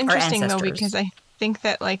 It's interesting, though, because I think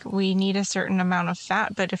that, like, we need a certain amount of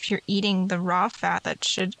fat, but if you're eating the raw fat, that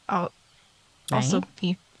should also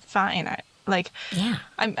be fine. I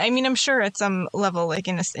mean, I'm sure at some level, like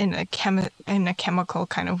in a chemical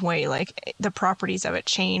kind of way, like the properties of it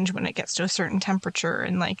change when it gets to a certain temperature,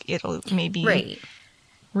 and like it'll maybe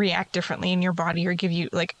react differently in your body or give you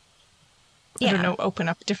like, I don't know, open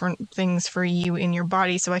up different things for you in your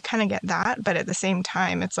body. So I kind of get that, but at the same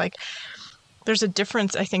time, it's like there's a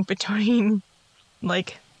difference, I think, between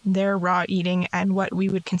like their raw eating and what we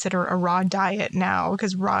would consider a raw diet now,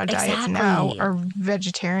 because raw diets now are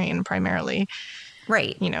vegetarian primarily.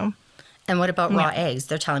 Right. You know? And what about raw eggs?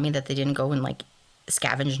 They're telling me that they didn't go and like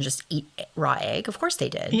scavenge and just eat raw egg. Of course they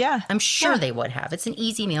did. Yeah. I'm sure they would have. It's an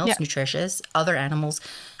easy meal. It's nutritious. Other animals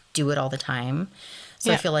do it all the time.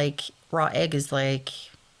 So I feel like raw egg is like,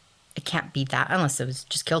 it can't be that unless it was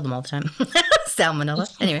just killed them all the time.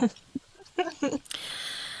 Salmonella. Anyway.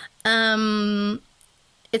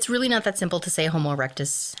 It's really not that simple to say Homo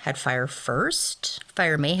erectus had fire first.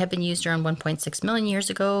 Fire may have been used around 1.6 million years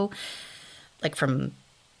ago, like from,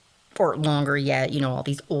 or longer yet, you know, all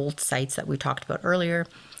these old sites that we talked about earlier.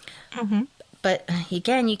 But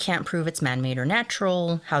again, you can't prove it's man-made or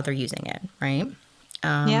natural, how they're using it, right?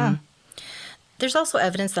 There's also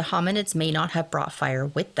evidence that hominids may not have brought fire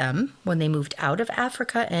with them when they moved out of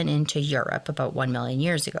Africa and into Europe about 1 million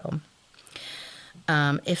years ago.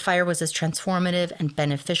 If fire was as transformative and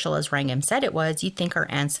beneficial as Wrangham said it was, you'd think our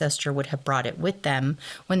ancestor would have brought it with them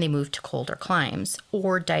when they moved to colder climes,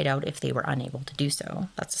 or died out if they were unable to do so.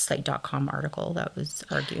 That's a Slate.com article that was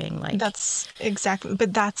arguing like... That's exactly,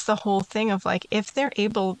 but that's the whole thing of like, if they're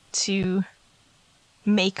able to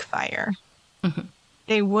make fire,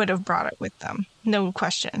 They would have brought it with them. No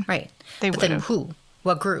question. Right. They But would then have. who?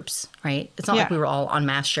 What groups, right? It's not Yeah. like we were all en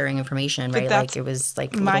masse sharing information, But right? that's Like it was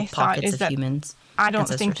like my little thought pockets is of that humans. I don't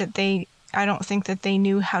think ancestors. that they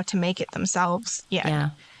knew how to make it themselves yet. Yeah.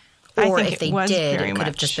 I Or think if it they was did, very it could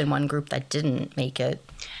have just much. been one group that didn't make it,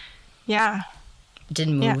 Yeah.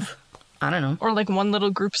 didn't Yeah. move. I don't know. Or like one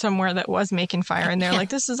little group somewhere that was making fire and they're Yeah. like,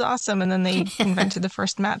 this is awesome. And then they invented the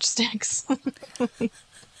first matchsticks.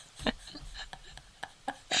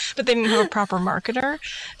 But they didn't have a proper marketer.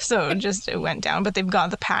 So it went down. But they've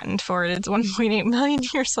got the patent for it. It's 1.8 million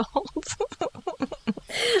years old.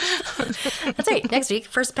 That's right. Next week,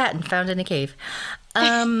 first patent found in a cave.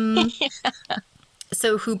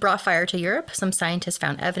 So who brought fire to Europe? Some scientists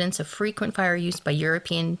found evidence of frequent fire use by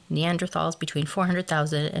European Neanderthals between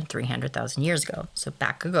 400,000 and 300,000 years ago. So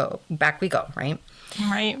back we go, right?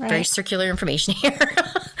 Right. Very circular information here.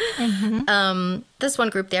 This one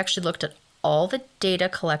group, they actually looked at all the data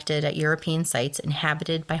collected at European sites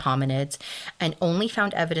inhabited by hominids and only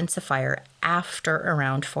found evidence of fire after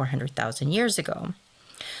around 400,000 years ago.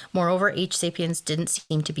 Moreover, H. sapiens didn't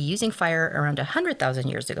seem to be using fire around 100,000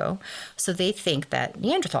 years ago, so they think that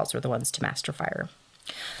Neanderthals were the ones to master fire.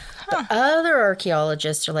 But other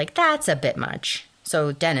archaeologists are like, that's a bit much.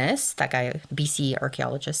 So Dennis, that guy, BC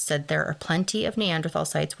archaeologist, said there are plenty of Neanderthal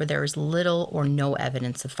sites where there is little or no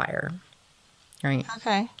evidence of fire. Right?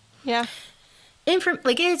 Okay. Yeah.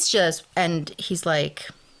 It's just, and he's like,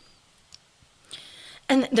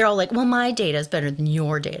 and they're all like, well, my data is better than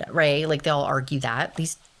your data, right? Like they all argue that.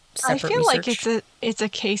 These separate I feel research. like it's a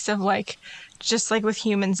case of like, just like with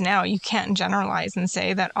humans now, you can't generalize and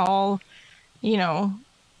say that all,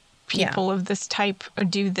 people of this type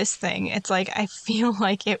do this thing. It's like, I feel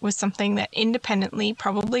like it was something that independently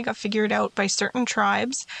probably got figured out by certain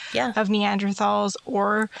tribes of Neanderthals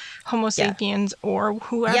or Homo sapiens or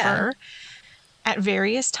whoever at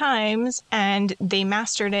various times, and they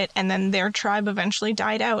mastered it, and then their tribe eventually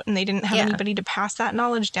died out and they didn't have anybody to pass that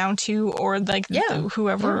knowledge down to, or like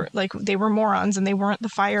whoever, like they were morons and they weren't the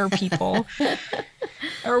fire people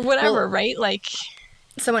or whatever, right? Like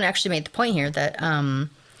someone actually made the point here that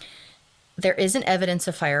there isn't evidence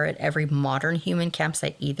of fire at every modern human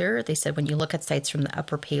campsite either. They said when you look at sites from the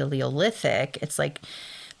Upper Paleolithic, it's like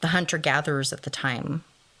the hunter-gatherers at the time,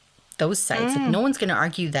 those sites, like no one's going to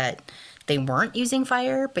argue that they weren't using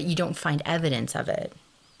fire, but you don't find evidence of it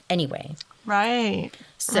anyway. Right.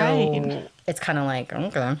 So it's kind of like,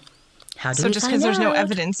 okay, how do we just find because there's no out?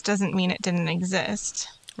 evidence doesn't mean it didn't exist.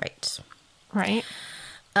 Right. Right.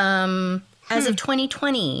 As of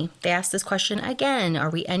 2020, they asked this question again: are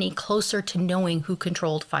we any closer to knowing who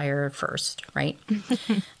controlled fire first? Right.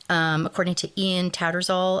 According to Ian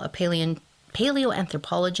Tattersall, a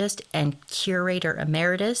paleoanthropologist and curator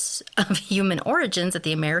emeritus of human origins at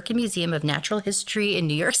the American Museum of Natural History in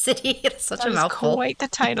New York City. It's such a mouthful. Quite the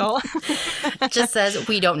title. Just says,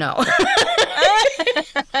 we don't know.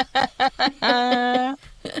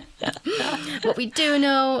 What we do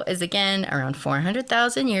know is, again, around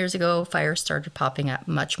 400,000 years ago, fire started popping up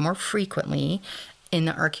much more frequently in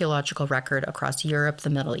the archaeological record across Europe, the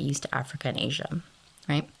Middle East, Africa, and Asia.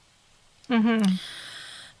 Right?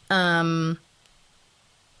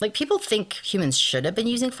 Like people think humans should have been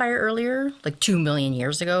using fire earlier, like 2 million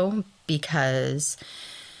years ago, because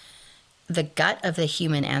the gut of the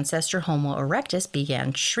human ancestor Homo erectus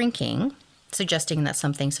began shrinking, suggesting that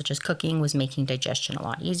something such as cooking was making digestion a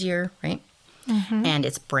lot easier, right? And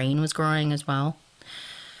its brain was growing as well.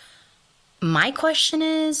 My question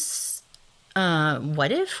is,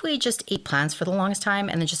 what if we just ate plants for the longest time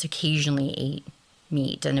and then just occasionally ate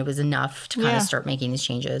meat, and it was enough to kind of start making these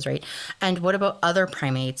changes, right? And what about other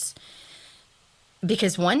primates?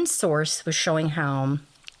 Because one source was showing how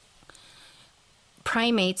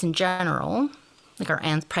primates in general, like our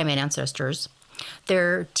primate ancestors,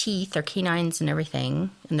 their teeth, their canines and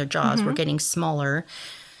everything, and their jaws were getting smaller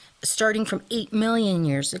starting from 8 million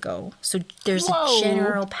years ago. So there's a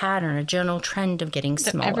general pattern, a general trend of getting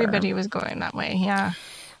smaller. Everybody was going that way,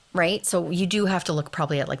 Right? So you do have to look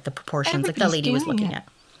probably at like the proportions, like that lady was looking at.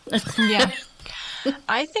 Yeah.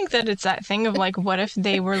 I think that it's that thing of like, what if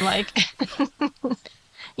they were like,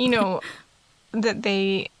 that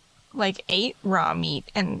they like ate raw meat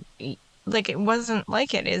and like it wasn't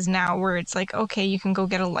like it is now where it's like, okay, you can go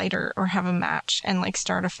get a lighter or have a match and like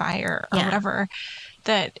start a fire or whatever,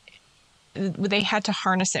 that they had to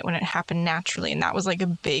harness it when it happened naturally, and that was like a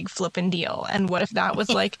big flippin' deal. And what if that was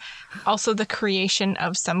like also the creation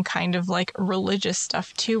of some kind of like religious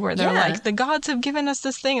stuff too, where they're like, the gods have given us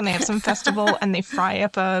this thing, and they have some festival and they fry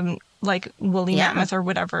up a like woolly mammoth or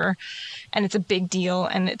whatever, and it's a big deal,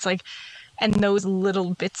 and it's like, and those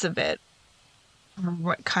little bits of it or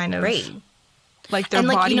what kind of Right. like their And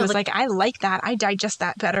like, body you know, was like, like, I like that. I digest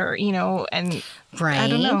that better, and I don't right?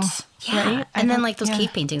 know. Yeah. Right? I And then don't, like those yeah.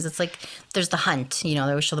 cave paintings, it's like there's the hunt, they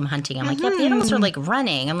always show them hunting. I'm like, yeah, but the animals are like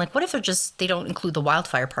running. I'm like, what if they don't include the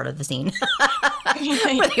wildfire part of the scene?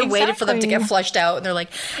 Where they waited for them to get Exactly. flushed out and they're like,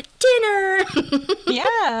 dinner!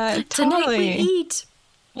 Yeah, Tonight we totally. eat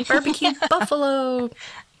barbecued buffalo.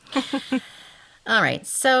 All right.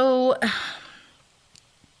 So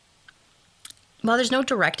while there's no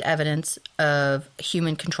direct evidence of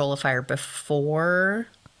human control of fire before,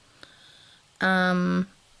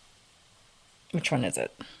 which one is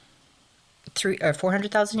it?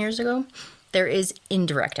 400,000 years ago, there is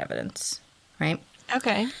indirect evidence, right?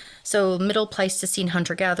 Okay. So Middle Pleistocene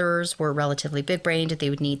hunter-gatherers were relatively big-brained. They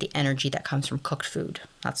would need the energy that comes from cooked food.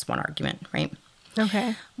 That's one argument, right?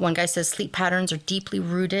 Okay. One guy says sleep patterns are deeply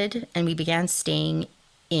rooted, and we began staying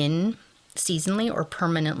in seasonally or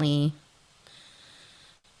permanently.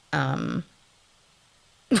 Why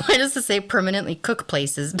does it say permanently cook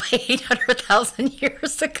places by 800,000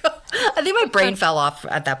 years ago? I think my brain fell off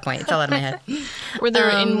at that point. It fell out of my head. Were there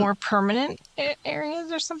in more permanent areas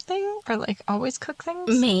or something? Or like always cook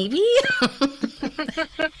things? Maybe.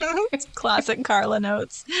 It's classic Carla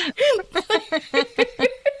notes.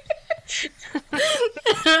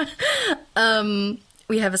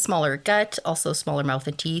 We have a smaller gut, also smaller mouth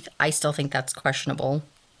and teeth. I still think that's questionable.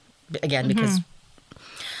 Again, because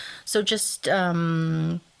so just if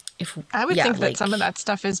I would yeah, think that like, some of that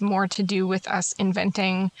stuff is more to do with us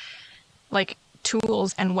inventing like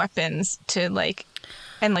tools and weapons to like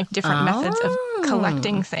and like different methods of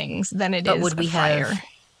collecting things than it but is would we of fire. have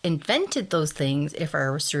invented those things if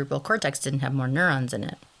our cerebral cortex didn't have more neurons in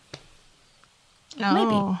it? No.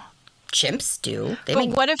 Maybe. Chimps do. They But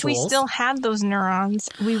make what if we tools. still had those neurons?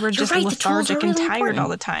 We were You're just right, the tools are lethargic and really tired all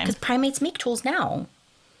the important, time. because primates make tools now.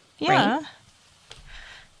 Yeah. right?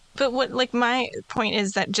 But what like my point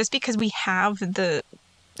is that just because we have the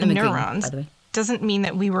I'm agreeing, neurons by the way. doesn't mean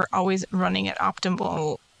that we were always running at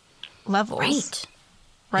optimal levels. Right.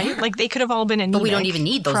 Right? Yeah. Like they could have all been anemic. But we don't even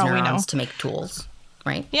need those for all we know. neurons to make tools,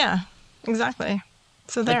 right? Yeah, exactly.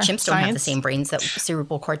 So there. Like chimps don't have the science. same brains that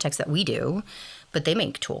cerebral cortex that we do, but they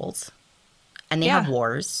make tools. And they Yeah. have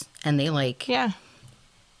wars, and they like Yeah.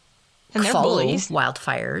 And they're follow bullies.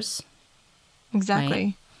 wildfires.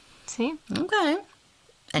 Exactly. See? Okay.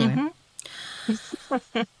 Anyway.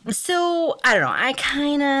 Mm-hmm. So, I don't know. I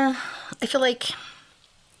feel like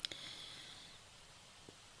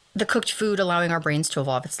the cooked food allowing our brains to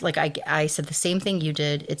evolve. It's like I said the same thing you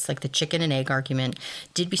did. It's like the chicken and egg argument.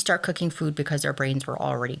 Did we start cooking food because our brains were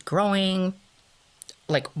already growing?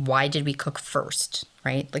 Like, why did we cook first?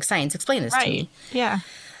 Right? Like, science, explain this to me. Yeah.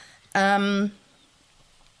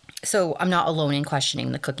 So I'm not alone in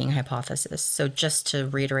questioning the cooking hypothesis. So just to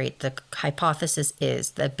reiterate, the hypothesis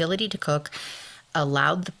is the ability to cook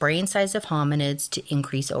allowed the brain size of hominids to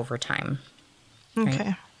increase over time.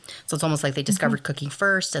 Okay. So it's almost like they discovered cooking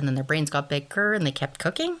first, and then their brains got bigger and they kept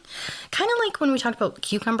cooking. Kind of like when we talked about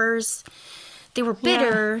cucumbers. They were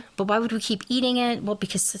bitter, but why would we keep eating it? Well,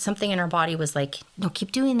 because something in our body was like, no,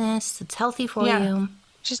 keep doing this. It's healthy for Yeah. you.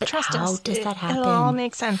 Just But trust how us. does that happen? It'll all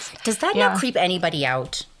make sense. Does that Yeah. not creep anybody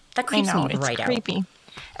out? That I creeps know. me It's right out. creepy.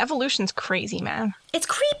 Evolution's crazy, man. It's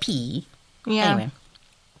creepy. Yeah.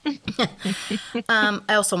 Anyway.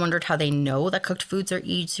 I also wondered how they know that cooked foods are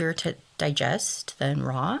easier to digest than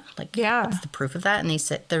raw. Like, Yeah. what's the proof of that? And they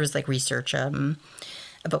said there was like research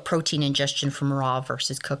about protein ingestion from raw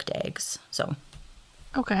versus cooked eggs. So,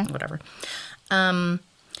 Okay. whatever.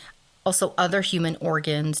 Also, other human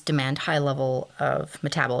organs demand high level of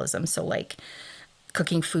metabolism. So, like,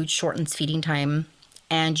 cooking food shortens feeding time,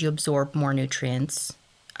 and you absorb more nutrients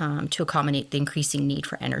to accommodate the increasing need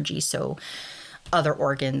for energy. So, other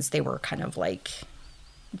organs, they were kind of like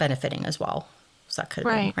benefiting as well. So that could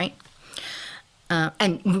have been, right?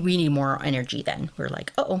 And we need more energy then. We're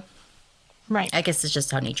like, oh, Right. I guess it's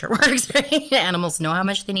just how nature works, right? Animals know how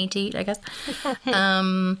much they need to eat, I guess.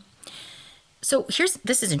 So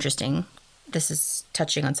this is interesting. This is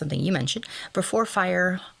touching on something you mentioned. Before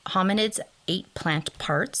fire, hominids ate plant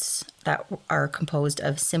parts that are composed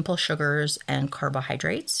of simple sugars and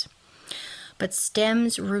carbohydrates. But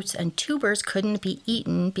stems, roots, and tubers couldn't be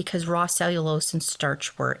eaten because raw cellulose and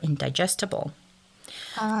starch were indigestible.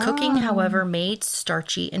 Cooking, however, made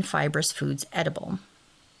starchy and fibrous foods edible.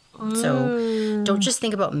 So don't just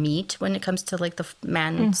think about meat when it comes to like the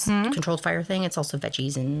man's controlled fire thing. It's also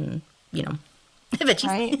veggies and, veggies.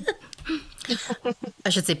 Right. I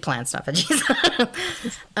should say plants, not veggies.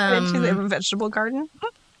 They have a vegetable garden.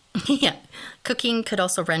 Yeah. Cooking could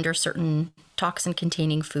also render certain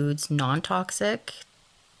toxin-containing foods non-toxic.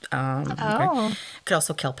 Oh, Could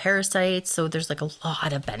also kill parasites. So there's like a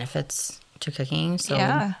lot of benefits to cooking. So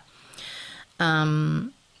yeah.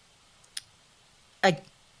 I,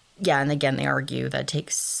 yeah, and again, they argue that it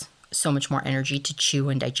takes so much more energy to chew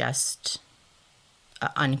and digest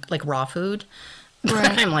on like raw food.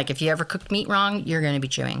 Right. I'm like, if you ever cooked meat wrong, you're going to be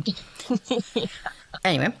chewing.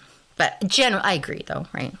 Anyway, but generally, I agree though,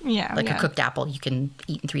 right? Yeah, Like yeah. a cooked apple, you can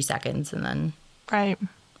eat in 3 seconds, and then, Right.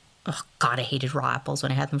 oh God, I hated raw apples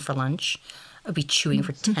when I had them for lunch. I'd be chewing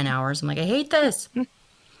for 10 hours. I'm like, I hate this.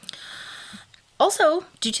 Also,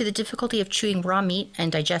 due to the difficulty of chewing raw meat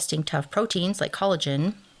and digesting tough proteins like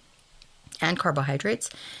collagen and carbohydrates,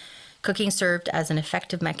 cooking served as an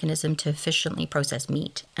effective mechanism to efficiently process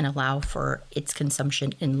meat and allow for its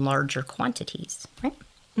consumption in larger quantities, right?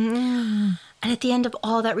 And at the end of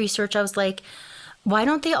all that research, I was like, why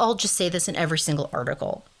don't they all just say this in every single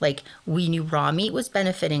article? Like, we knew raw meat was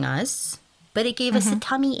benefiting us, but it gave us a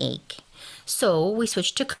tummy ache. So we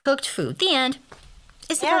switched to cooked food. The end.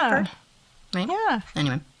 Isn't that Yeah. hard? Right? Yeah.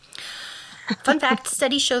 Anyway. Fun fact,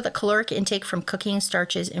 studies show that caloric intake from cooking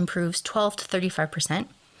starches improves 12 to 35%.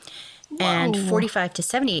 And Whoa. 45 to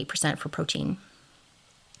 78% for protein.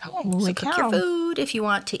 Holy So cook cow. your food if you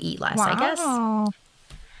want to eat less, I guess. Wow.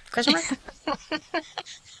 Question mark?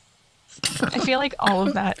 I feel like all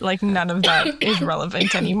of that, like none of that is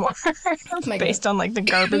relevant anymore my based on like the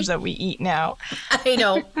garbage that we eat now. I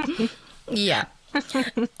know. Yeah.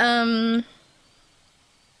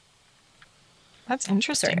 That's Sorry,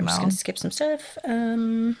 interesting, I'm just though. going to skip some stuff.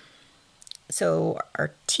 So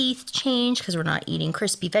our teeth change because we're not eating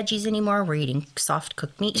crispy veggies anymore. We're eating soft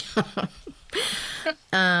cooked meat.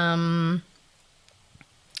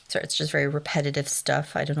 Sorry, it's just very repetitive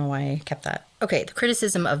stuff. I don't know why I kept that. Okay, the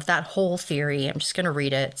criticism of that whole theory. I'm just going to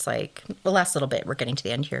read it. It's like the last little bit. We're getting to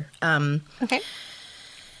the end here. Okay.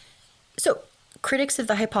 So, critics of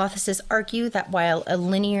the hypothesis argue that while a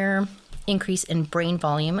linear increase in brain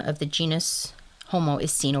volume of the genus Homo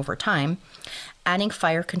is seen over time, adding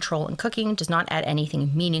fire control in cooking does not add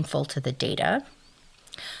anything meaningful to the data.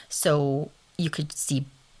 So, you could see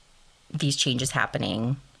these changes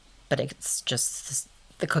happening, but it's just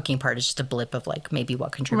the cooking part is just a blip of like maybe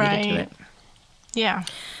what contributed to Right. it. Yeah.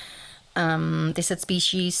 They said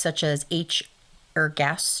species such as H.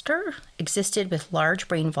 ergaster existed with large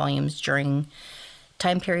brain volumes during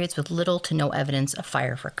time periods with little to no evidence of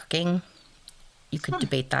fire for cooking. You could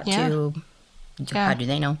debate that Yeah. too. Yeah. How do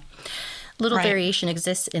they know? Little Right. variation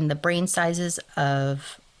exists in the brain sizes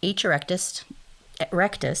of H. erectus,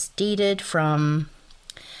 dated from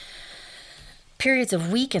periods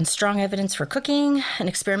of weak and strong evidence for cooking. An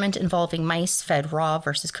experiment involving mice fed raw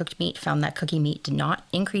versus cooked meat found that cooking meat did not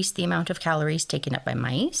increase the amount of calories taken up by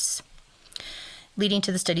mice, leading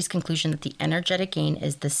to the study's conclusion that the energetic gain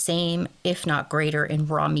is the same, if not greater, in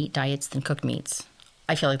raw meat diets than cooked meats.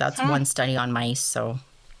 I feel like that's one study on mice, so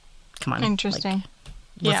come on. Interesting. Like,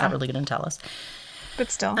 what's Yeah. that really going to tell us? But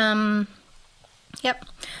still. Yep.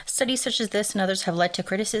 Studies such as this and others have led to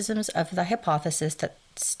criticisms of the hypothesis that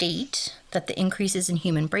state that the increases in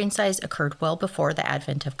human brain size occurred well before the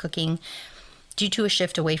advent of cooking due to a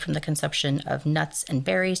shift away from the consumption of nuts and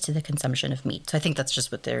berries to the consumption of meat. So I think that's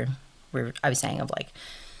just what I was saying of like,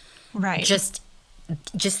 right. just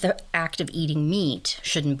the act of eating meat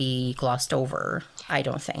shouldn't be glossed over, I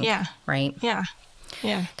don't think. Yeah. Right? Yeah.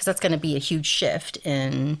 Yeah. Because that's going to be a huge shift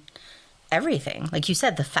in everything. Like you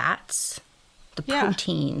said, the fats, the Yeah.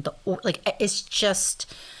 protein, it's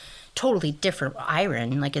just totally different.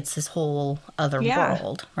 Iron, like it's this whole other Yeah.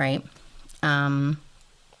 world, right?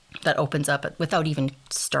 That opens up without even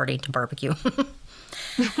starting to barbecue.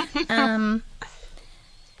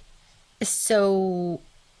 So,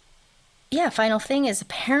 yeah, final thing is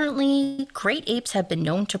apparently great apes have been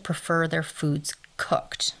known to prefer their foods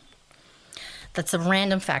cooked. That's a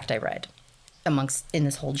random fact I read in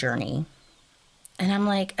this whole journey. And I'm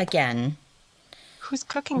like, again, Who's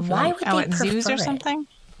cooking for why them? would Oh, they at zoos prefer or it? something?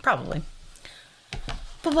 Probably.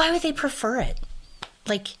 But why would they prefer it?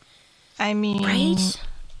 Like, I mean, right?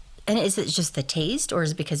 And is it just the taste, or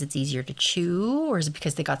is it because it's easier to chew, or is it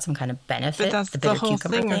because they got some kind of benefit? but that's the bitter whole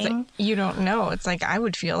cucumber thing. Is thing? that you don't know. It's like I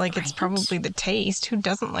would feel like it's Right. probably the taste. Who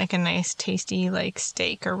doesn't like a nice, tasty like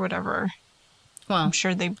steak or whatever? Well, I'm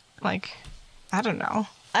sure they like. I don't know.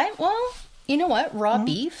 well, you know what? Raw Mm-hmm.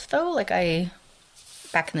 beef, though, like I,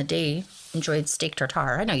 back in the day, enjoyed steak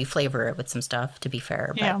tartare. I know you flavor it with some stuff, to be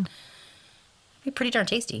fair, but Yeah, it'd be pretty darn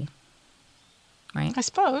tasty, right? I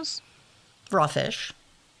suppose. Raw fish.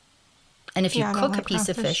 And if you Yeah, I don't cook a like piece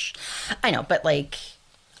raw of fish. fish, I know, but like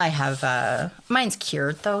I have, mine's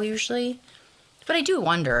cured though, usually. But I do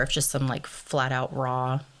wonder if just some like flat out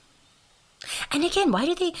raw And again, why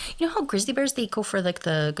do they? You know how grizzly bears, they go for like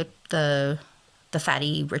the good, the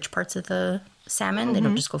fatty, rich parts of the salmon. They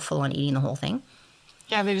don't just go full on eating the whole thing.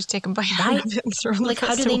 Yeah, they just take a bite Why? out of it and throw the Like, how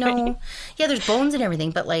do rest they away. know? Yeah, there's bones and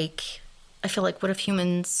everything, but like, I feel like, what if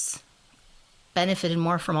humans benefited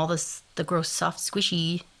more from all this, the gross, soft,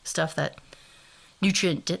 squishy stuff, that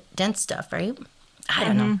nutrient dense stuff, right? I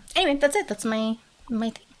don't know. Anyway, that's it. That's my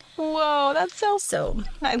thing. Whoa, that's so... So,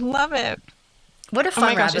 I love it. what a Oh my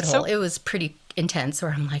fun gosh, rabbit it's hole. so- It was pretty intense,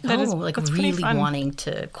 where I'm like, That is- like that's pretty really fun. wanting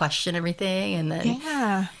to question everything. And then,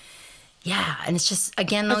 Yeah. yeah. And it's just,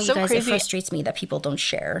 again, though, It's you so guys, crazy. it frustrates me that people don't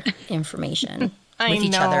share information I with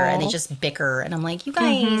each other, and they know. just bicker. And I'm like, you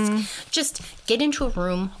guys, just get into a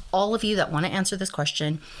room, all of you that want to answer this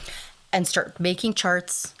question, and start making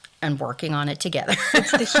charts and working on it together.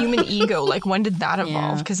 It's the human ego. Like, when did that evolve?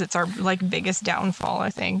 Yeah. Because it's our, like, biggest downfall,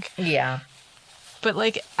 I think. Yeah. But,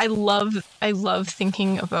 like, I love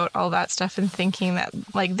thinking about all that stuff and thinking that,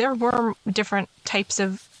 like, there were different types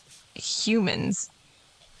of humans.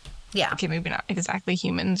 Yeah. Okay, maybe not exactly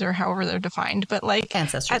humans or however they're defined, but, like,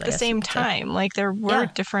 Ancestors, at I the guess same you could say. time, like, there were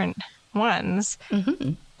Yeah. different ones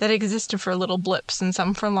that existed for little blips, and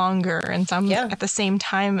some for longer, and some Yeah. at the same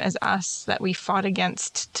time as us that we fought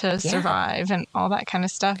against to survive, and all that kind of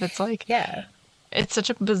stuff. It's like, Yeah. it's such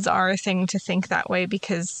a bizarre thing to think that way,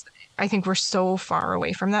 because I think we're so far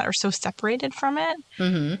away from that, or so separated from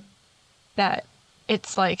it, that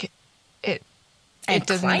it's like it And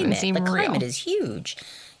doesn't even seem the real. climate is huge.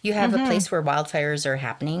 You have a place where wildfires are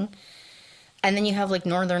happening, and then you have like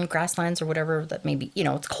northern grasslands or whatever that maybe,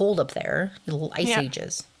 it's cold up there, little ice Yeah.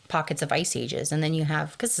 ages, pockets of ice ages. And then you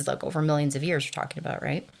have, because it's like over millions of years we're talking about,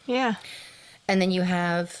 right? Yeah. And then you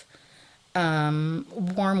have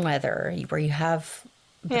warm weather where you have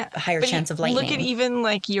Yeah. a higher But chance of Look lightning. at even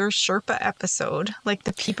like your Sherpa episode, like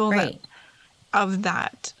the people that Right. of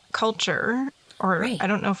that culture, or Right. I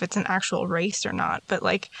don't know if it's an actual race or not, but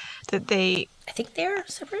like that they I think they're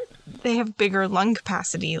separate. have bigger lung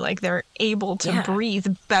capacity, like they're able to Yeah.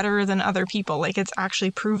 breathe better than other people. Like, it's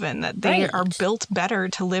actually proven that they are Right. built better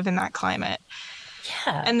to live in that climate.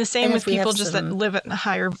 Yeah. And the same And with if we have people just that some- live at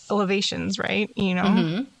higher elevations, right? You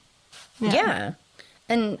know? Yeah.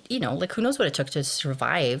 And, like, who knows what it took to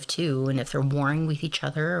survive, too. And if they're warring with each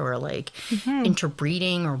other or, like,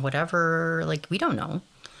 interbreeding or whatever. Like, we don't know.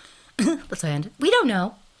 That's how I end it. We don't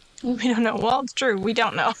know. We don't know. Well, it's true. We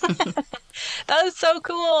don't know. That is so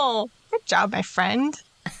cool. Good job, my friend.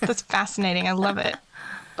 That's fascinating. I love it.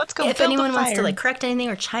 Let's go If build anyone a wants to, fire. like, correct anything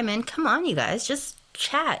or chime in, come on, you guys. Just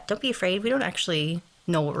chat. Don't be afraid. We don't actually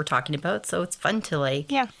know what we're talking about. So it's fun to,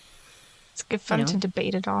 like... Yeah. It's good fun know, to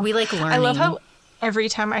debate it all. we like I love learning. how every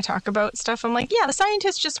time I talk about stuff, I'm like, yeah, the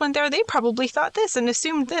scientists just went there. They probably thought this and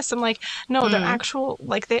assumed this. I'm like, no, they're actual,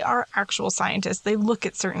 like, they are actual scientists. They look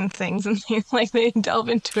at certain things and they delve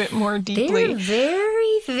into it more deeply. They're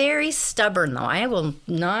very, very stubborn, though. I will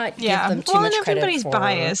not give Yeah. them too Well, much and credit everybody's for...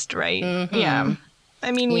 biased, right? Yeah.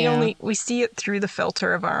 I mean, Yeah. we see it through the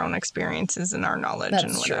filter of our own experiences and our knowledge and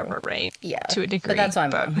That's true. whatever, right? Yeah. To a degree. But that's why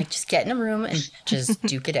I'm like, just get in a room and just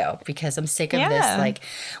duke it out, because I'm sick of this, Yeah. like,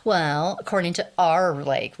 well, according to our,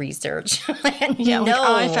 like, research. And Yeah, like, no.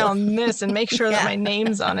 oh, I found this and make sure that Yeah. my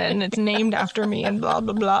name's on it and it's named after me and blah,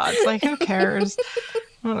 blah, blah. It's like, who cares?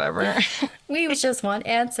 Whatever. We just want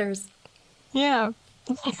answers. Yeah.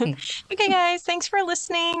 Okay, guys, thanks for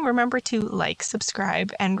listening. Remember to like,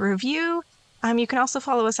 subscribe, and review. You can also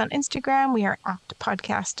follow us on Instagram. We are at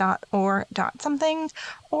podcast.or.something,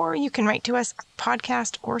 or you can write to us at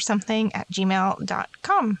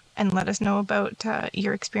podcastorSomething@gmail.com and let us know about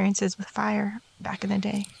your experiences with fire back in the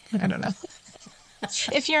day. I don't know.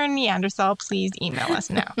 If you're a Neanderthal, please email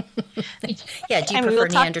us now. Yeah, do you And we prefer will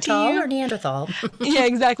talk to Neanderthal you. or Neanderthal? Yeah,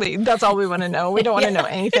 exactly. That's all we want to know. We don't want to know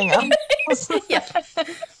anything else. Yeah.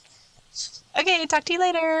 Okay, talk to you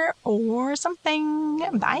later or something.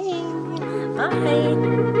 Bye.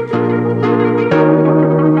 Bye.